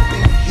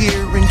 Been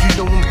here and you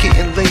know I'm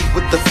getting laid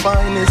with the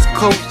finest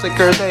clothes. Like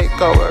her, they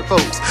call her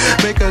clothes.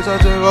 Make her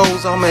touch her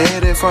rose, I'ma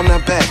hit it from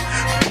the back.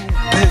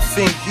 BluePiff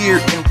in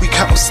here and we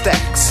count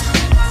stacks.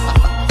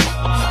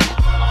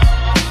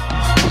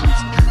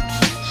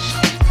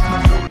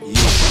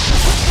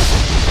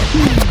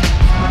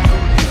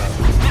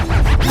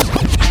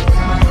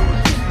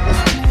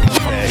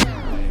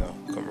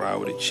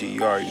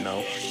 You already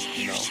know,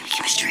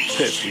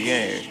 Piff, we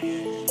in.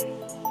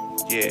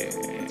 Yeah,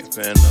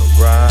 finna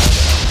ride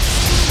out.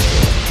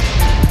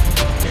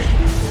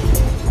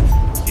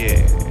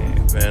 Yeah,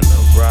 finna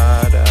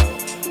ride out.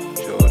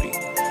 Shorty,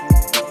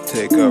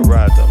 take a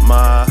ride to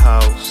my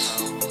house.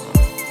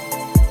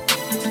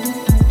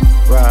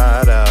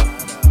 Ride out.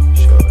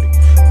 Shorty,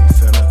 we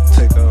finna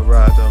take a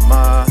ride to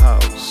my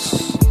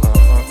house.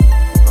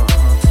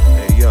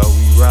 Hey yo,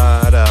 we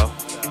ride out.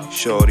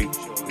 Shorty,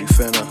 we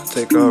finna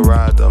take a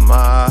ride to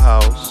my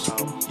house.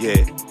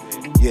 Yeah,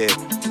 yeah,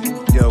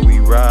 yo, we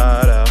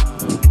ride out.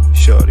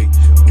 Shorty,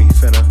 we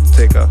finna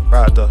take a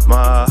ride to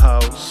my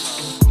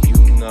house. You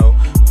know.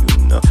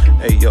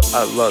 Hey yo,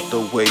 I love the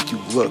way you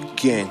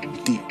lookin'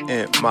 deep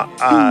in my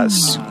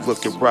eyes. You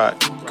lookin' right,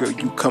 girl,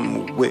 you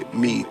coming with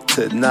me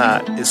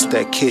tonight. It's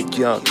that kid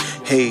Yung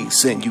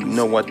Haze, and you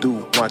know I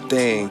do my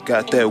thing.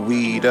 Got that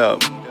weed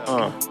up.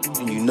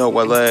 And you know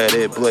I let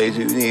it blaze.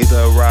 You need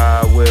to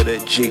ride with a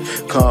G.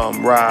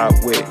 Come ride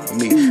with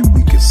me.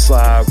 We can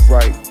slide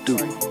right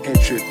through.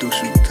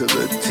 Introduce you to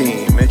the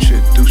team.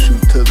 Introduce you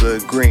to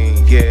the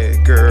green. Yeah,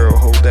 girl,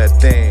 hold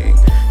that thing.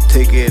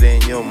 Take it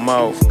in your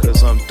mouth,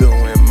 cause I'm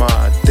doing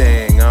my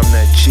thing. I'm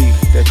that G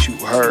that you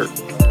heard.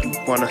 You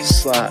wanna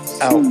slide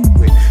out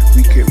with.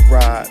 We could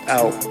ride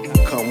out.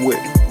 Come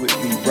with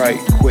me right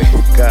quick.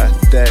 Got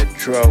that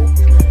dro.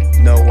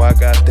 No, I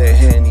got that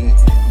Henny.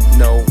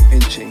 No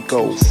engine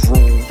go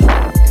vroom.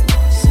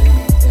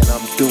 And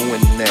I'm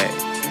doing that,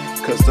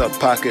 cause the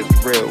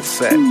pocket's real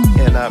fat.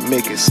 And I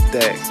make it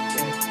stack.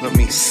 Let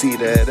me see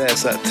that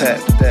ass, I tap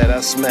that,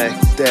 I smack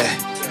that.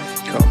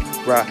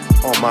 Come ride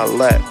on my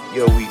lap,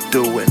 yo, we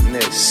doing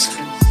this.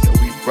 Yo,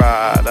 we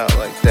ride out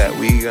like that,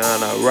 we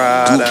gonna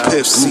ride out.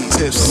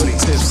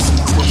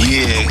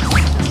 Yeah.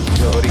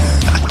 Jody.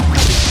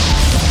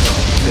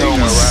 Yo,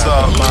 what's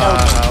up,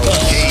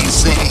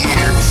 Haze in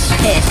here.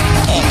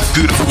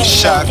 Beautiful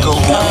shot go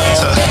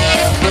to.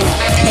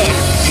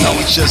 You know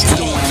we just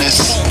doing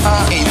this.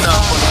 Ain't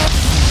nothing but.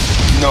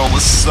 You know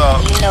what's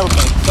up.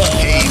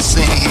 Haze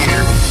in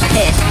here.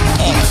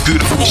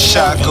 Beautiful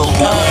shot go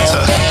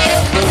to.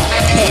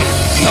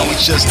 You know we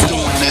just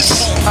doing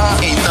this.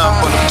 Ain't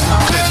nothing but a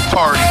BluePiff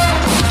party.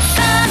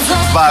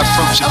 Live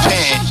from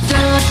Japan.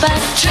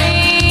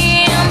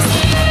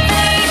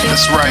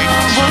 That's right.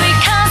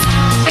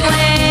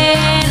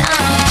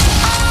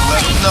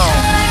 Let them know.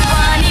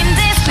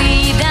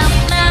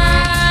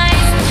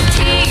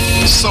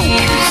 So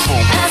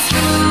beautiful.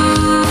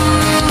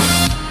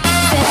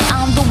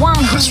 I'm the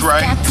one who's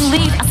got to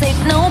leave. I said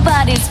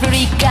nobody's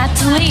really got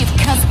to leave,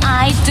 cause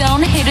I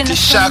don't hate an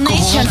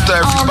explanation.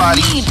 All I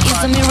need is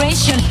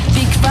admiration,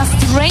 big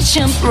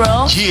frustration,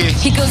 bro. Yeah.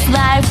 He goes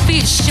live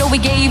fish, so we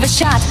gave a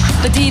shot,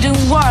 but didn't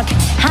work,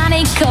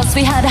 honey, cause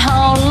we had a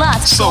whole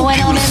lot so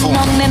going beautiful.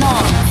 on and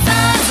on.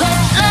 Signs of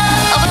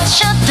love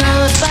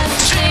overshadowed by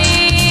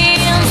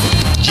dreams.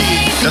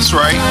 Yeah, that's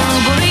right.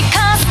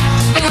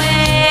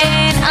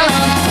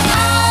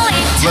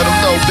 Let them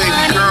know, baby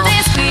girl.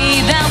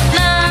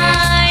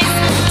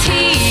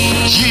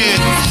 Yeah.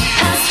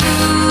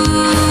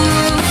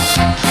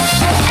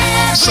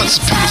 Such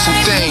a beautiful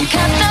thing.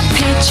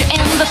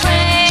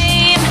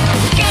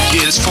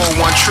 Yeah, it's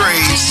 4-1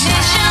 trades.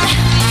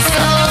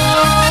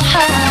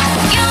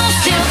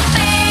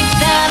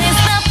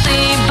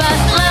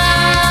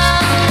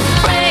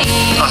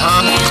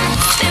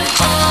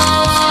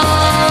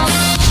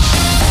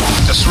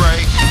 That's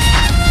right.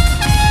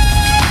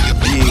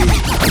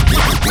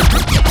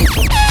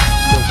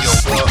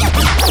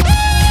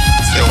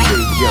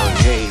 Young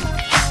Haze.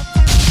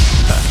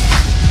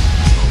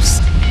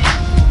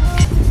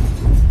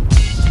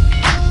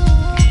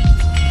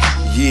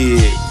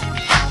 Yeah,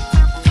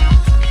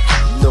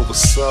 you know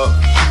what's up?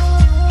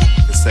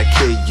 It's that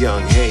kid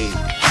Yung Haze. You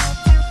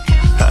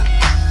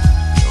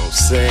know what I'm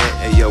saying?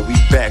 Hey yo, we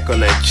back on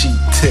that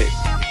G-Tick. You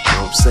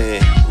know what I'm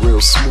saying?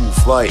 Real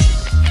smooth like.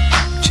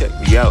 Check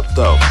me out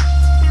though.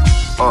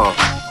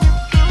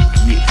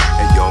 Yeah,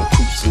 hey yo, I'm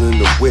cruising in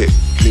the whip.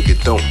 Nigga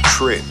don't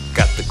trip.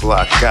 Got the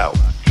Glock out.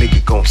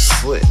 Nigga gon'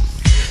 slip.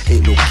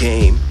 Ain't no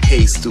game.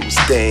 Haze do his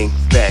thing.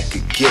 Back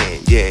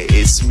again. Yeah,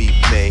 it's me,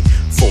 man.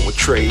 Phone with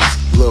trades.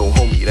 Little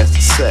homie, that's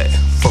the set.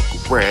 Fuck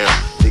around.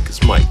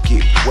 Niggas might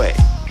get wet.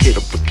 Hit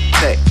up with the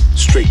tech.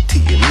 Straight to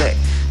your neck.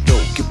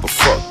 Don't give a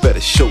fuck.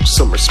 Better show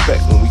some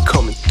respect when we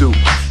coming through.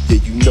 Yeah,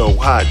 you know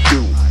how I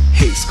do.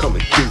 Haze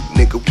coming through.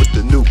 Nigga with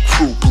the new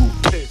crew.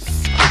 BluePiff.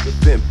 Nigga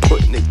been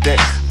putting it down.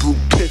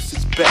 BluePiff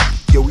is back.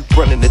 Yo, we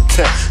running the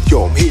town.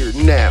 Yo, I'm here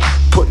now,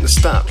 putting the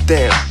stomp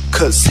down.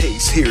 Cause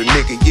Haze here,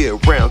 nigga, yeah,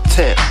 around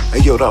town.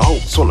 And yo, the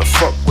hoes wanna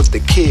fuck with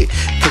the kid.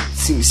 Cause they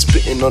see me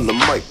spitting on the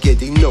mic, yeah,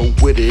 they know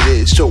what it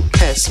is. Yo,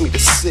 pass me the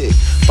cig,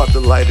 about to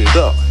light it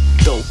up.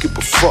 Don't give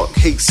a fuck,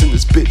 Haze in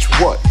this bitch,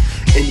 what?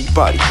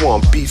 Anybody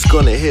want beef,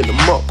 gonna hit him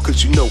up.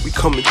 Cause you know we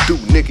coming through,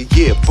 nigga,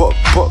 yeah, buck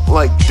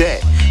like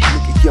that.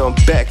 Nigga, yeah, I'm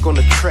back on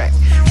the track.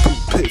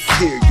 BluePiff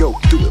here, yo,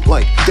 do it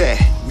like that.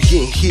 We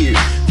in here,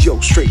 yo,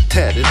 straight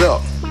tatted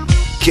up.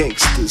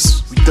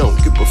 Gangsters, we don't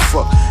give a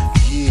fuck.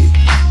 Yeah,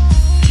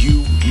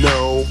 you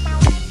know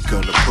we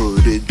gonna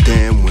put it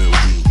down when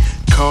we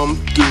come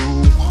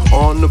through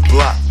on the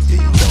block. Yeah,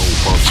 you know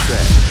I'm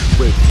strapped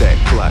with that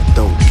Glock.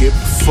 Don't give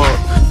a fuck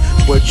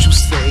what you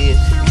saying.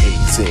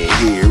 Haze in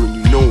here and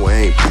you know I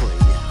ain't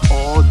playing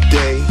all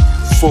day.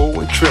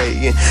 Forward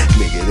trading,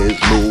 nigga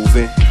that's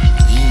moving.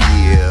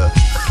 Yeah,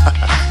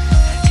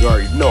 you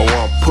already know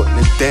I'm putting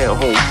it down,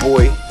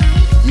 homeboy.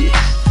 Yeah,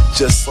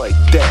 just like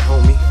that,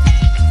 homie.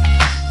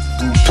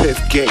 BluePiff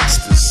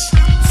gangsters,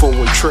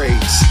 4-1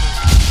 trades.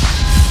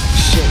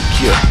 Shake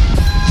ya.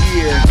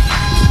 Yeah,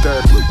 the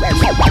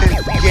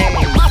BluePiff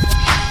game.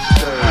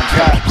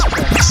 Got so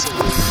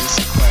this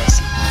is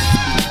classic.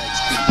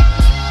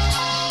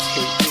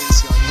 Kdizz,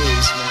 Yung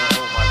Haze, man.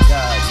 Oh my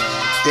god, man.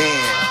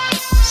 Damn.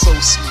 So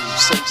smooth,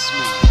 so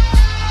smooth.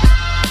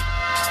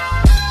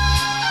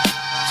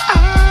 I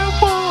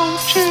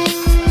want you.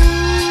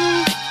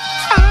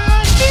 I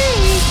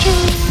need you.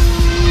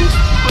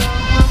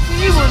 What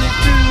we wanna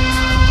do.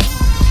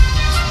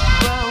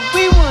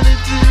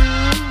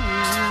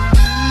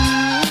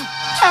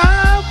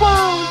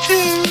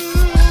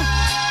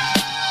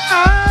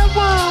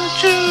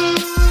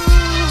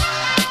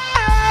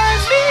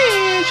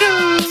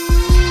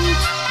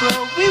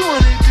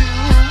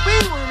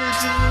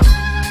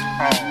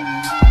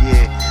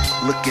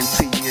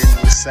 Into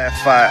your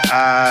sapphire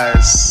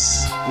eyes.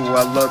 Ooh,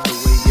 I love the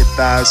way your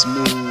thighs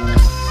move.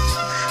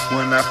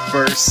 When I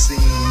first seen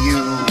you,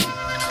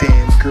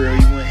 damn girl,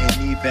 you wouldn't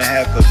even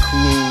have a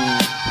clue.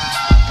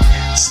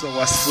 So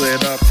I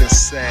slid up and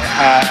said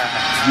hi.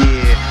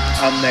 Yeah,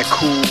 I'm that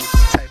cool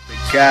type of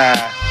guy.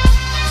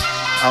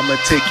 I'ma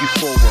take you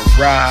for a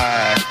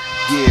ride.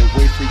 Yeah,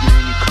 wait for you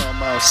when you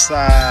come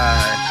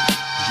outside.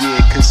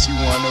 Yeah, cause you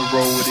wanna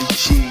roll with a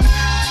G.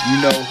 You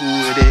know who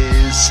it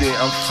is, yeah,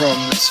 I'm from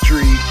the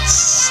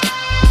streets.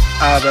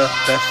 Out of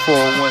that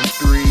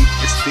 413,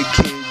 it's the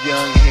kid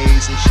Yung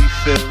Haze and she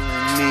feeling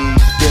me.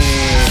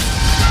 Damn,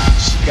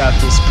 she got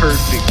those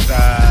perfect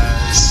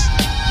thighs,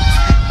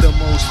 the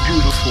most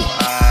beautiful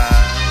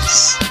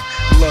eyes.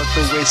 Love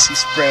the way she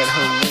spread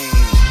her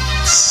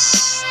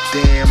wings.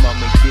 Damn,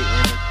 I'ma get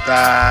in her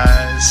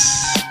thighs.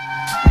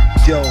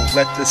 Yo,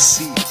 let the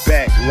seat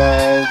back,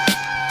 love,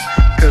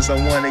 cause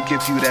I wanna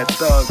give you that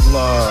thug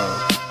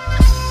love.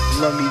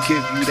 let me give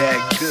you that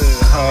good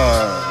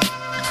hug.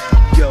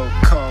 Yo,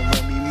 come,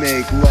 let me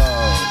make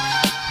love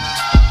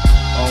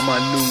on my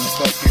new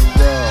fucking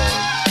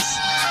rugs,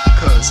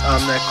 cause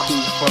I'm that cool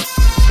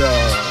fucking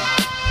thug.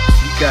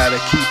 You gotta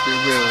keep it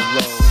real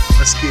low,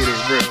 let's get it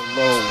real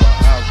low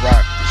while I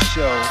rock the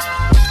show.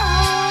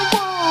 I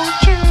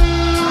want you,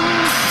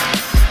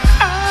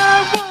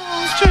 I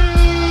want you,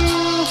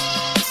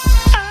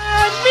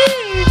 I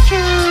need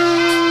you,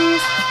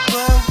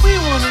 what we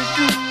wanna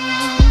do.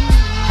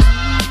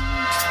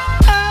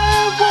 I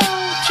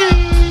want you,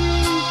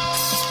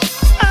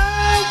 I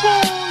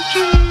want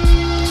you,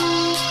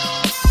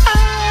 I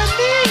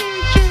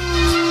need you,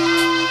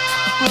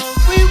 what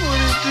we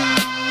wanna do.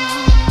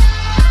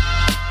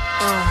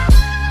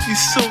 You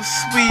so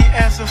sweet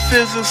as a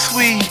fizzle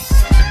sweet.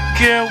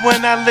 Girl,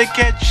 when I look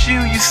at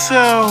you, you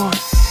so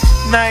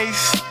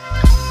nice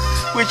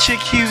with your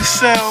cute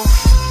self.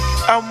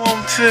 I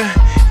want to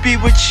be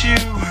with you,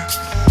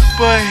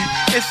 but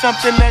it's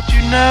something that you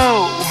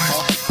know.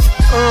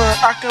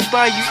 I can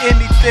buy you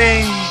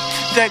anything.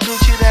 That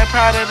Gucci, that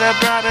Prada, that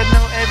Prada,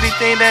 know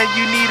everything that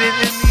you needed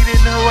and needed.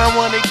 No, I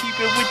wanna keep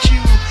it with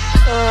you.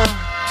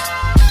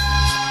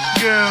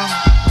 Girl,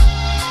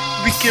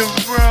 we can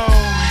roll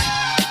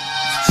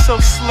so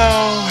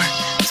slow,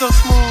 so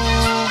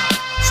smooth,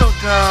 so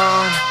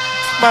down,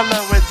 my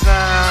love is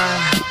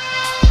done.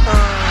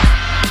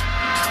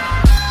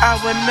 I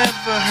would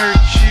never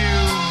hurt you,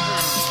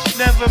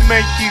 never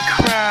make you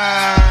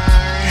cry.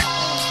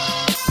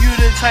 You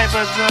the type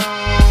of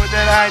dough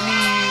that I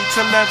need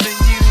to loving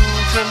you,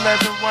 to let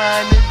the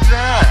wine and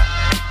dine.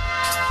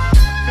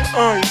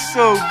 You're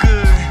so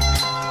good,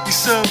 you're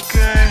so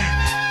good,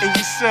 and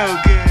you're so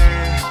good.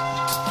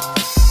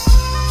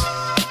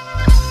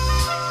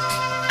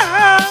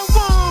 I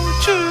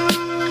want you,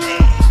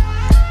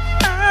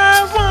 I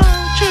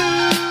want you,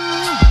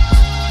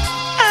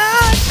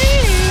 I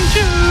need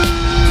you.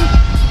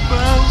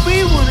 What we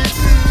wanna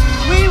do,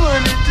 we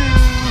wanna do,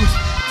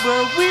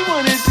 what we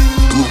wanna do.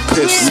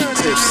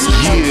 BluePiff,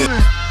 yeah.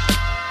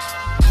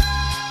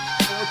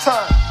 One more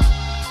time.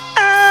 I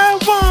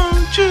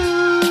want you,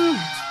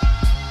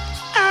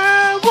 I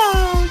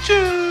want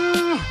you.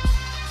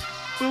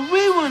 What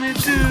we wanna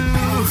do,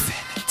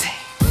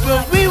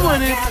 what we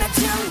wanna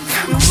do,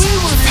 what we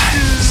wanna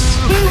do,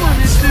 we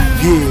wanna do.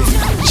 Yeah,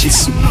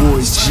 it's your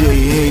boy J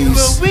Haze.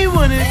 What we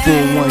wanna do,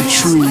 Vol.1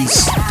 trees,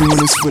 doing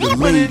this for the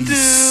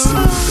ladies.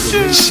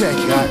 Check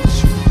out,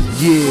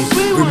 yeah.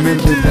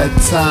 Remember that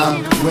time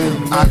when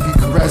I be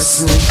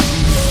caressing, you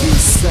be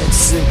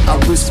sexing, I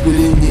whispered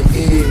in your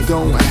ear,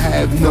 don't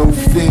have no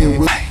fear.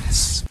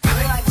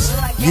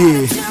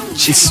 Yeah,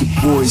 it's your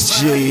boy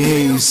J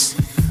Haze.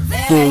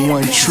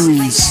 Vol.1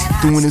 trees,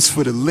 doing this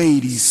for the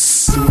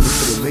ladies.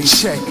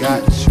 Check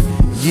out,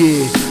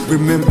 yeah.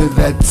 Remember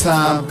that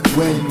time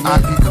when I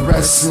be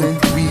caressing,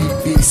 we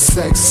be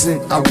sexing,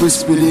 I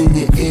whispered in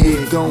your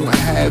ear, don't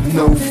have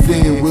no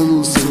fear. We'll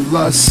lose to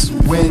lust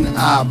when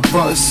I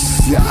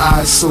bust. Your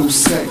eyes so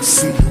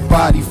sexy,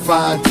 body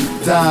fine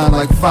to dine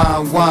like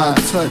fine wine.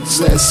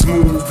 Touch as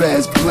smooth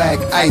as black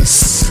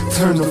ice.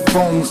 Turn the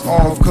phones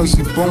off cause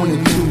we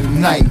boning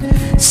tonight.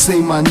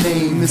 Say my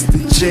name, Mr.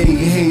 J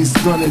Haze,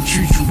 gonna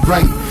treat you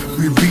right.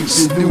 We reach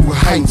the new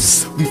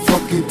heights, we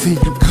fucking till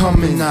you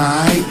coming,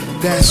 alright?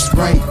 That's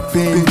right,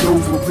 bend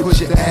over, put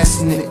your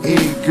ass in the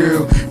air,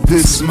 girl.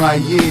 This my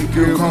year,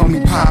 girl, call me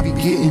Poppy.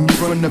 Getting you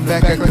from the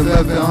back like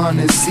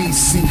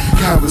 1100cc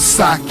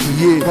Kawasaki,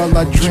 yeah, while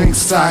I drink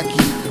sake.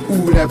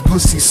 Ooh, that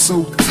pussy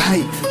so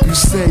tight. You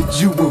said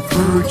you a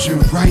virgin,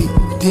 right?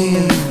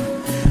 Damn,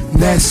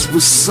 that's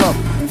what's up.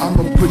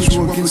 I'ma put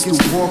you against the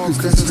wall, cause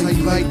that's how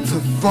you like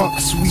to fuck.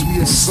 Sweet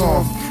and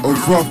soft, or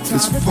rough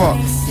as fuck.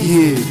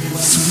 Yeah,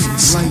 sweet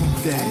like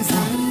that,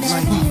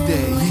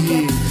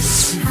 yeah.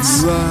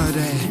 Love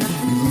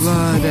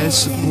that,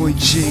 it's your boy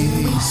J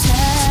Haze.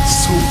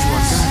 Told you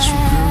I got you,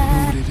 girl,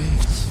 know what it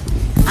is.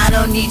 I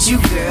don't need you,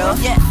 girl.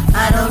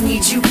 I don't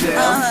need you,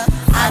 girl.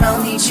 I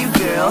don't need you,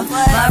 girl.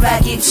 My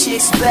racket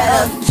chick's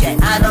better.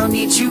 I don't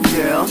need you,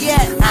 girl.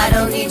 I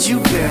don't need you,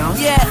 girl.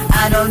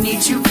 I don't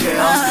need you,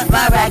 girl.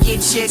 My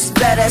racket chick's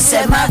better.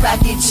 Said my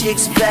racket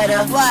chick's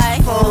better.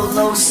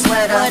 Polo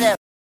sweater.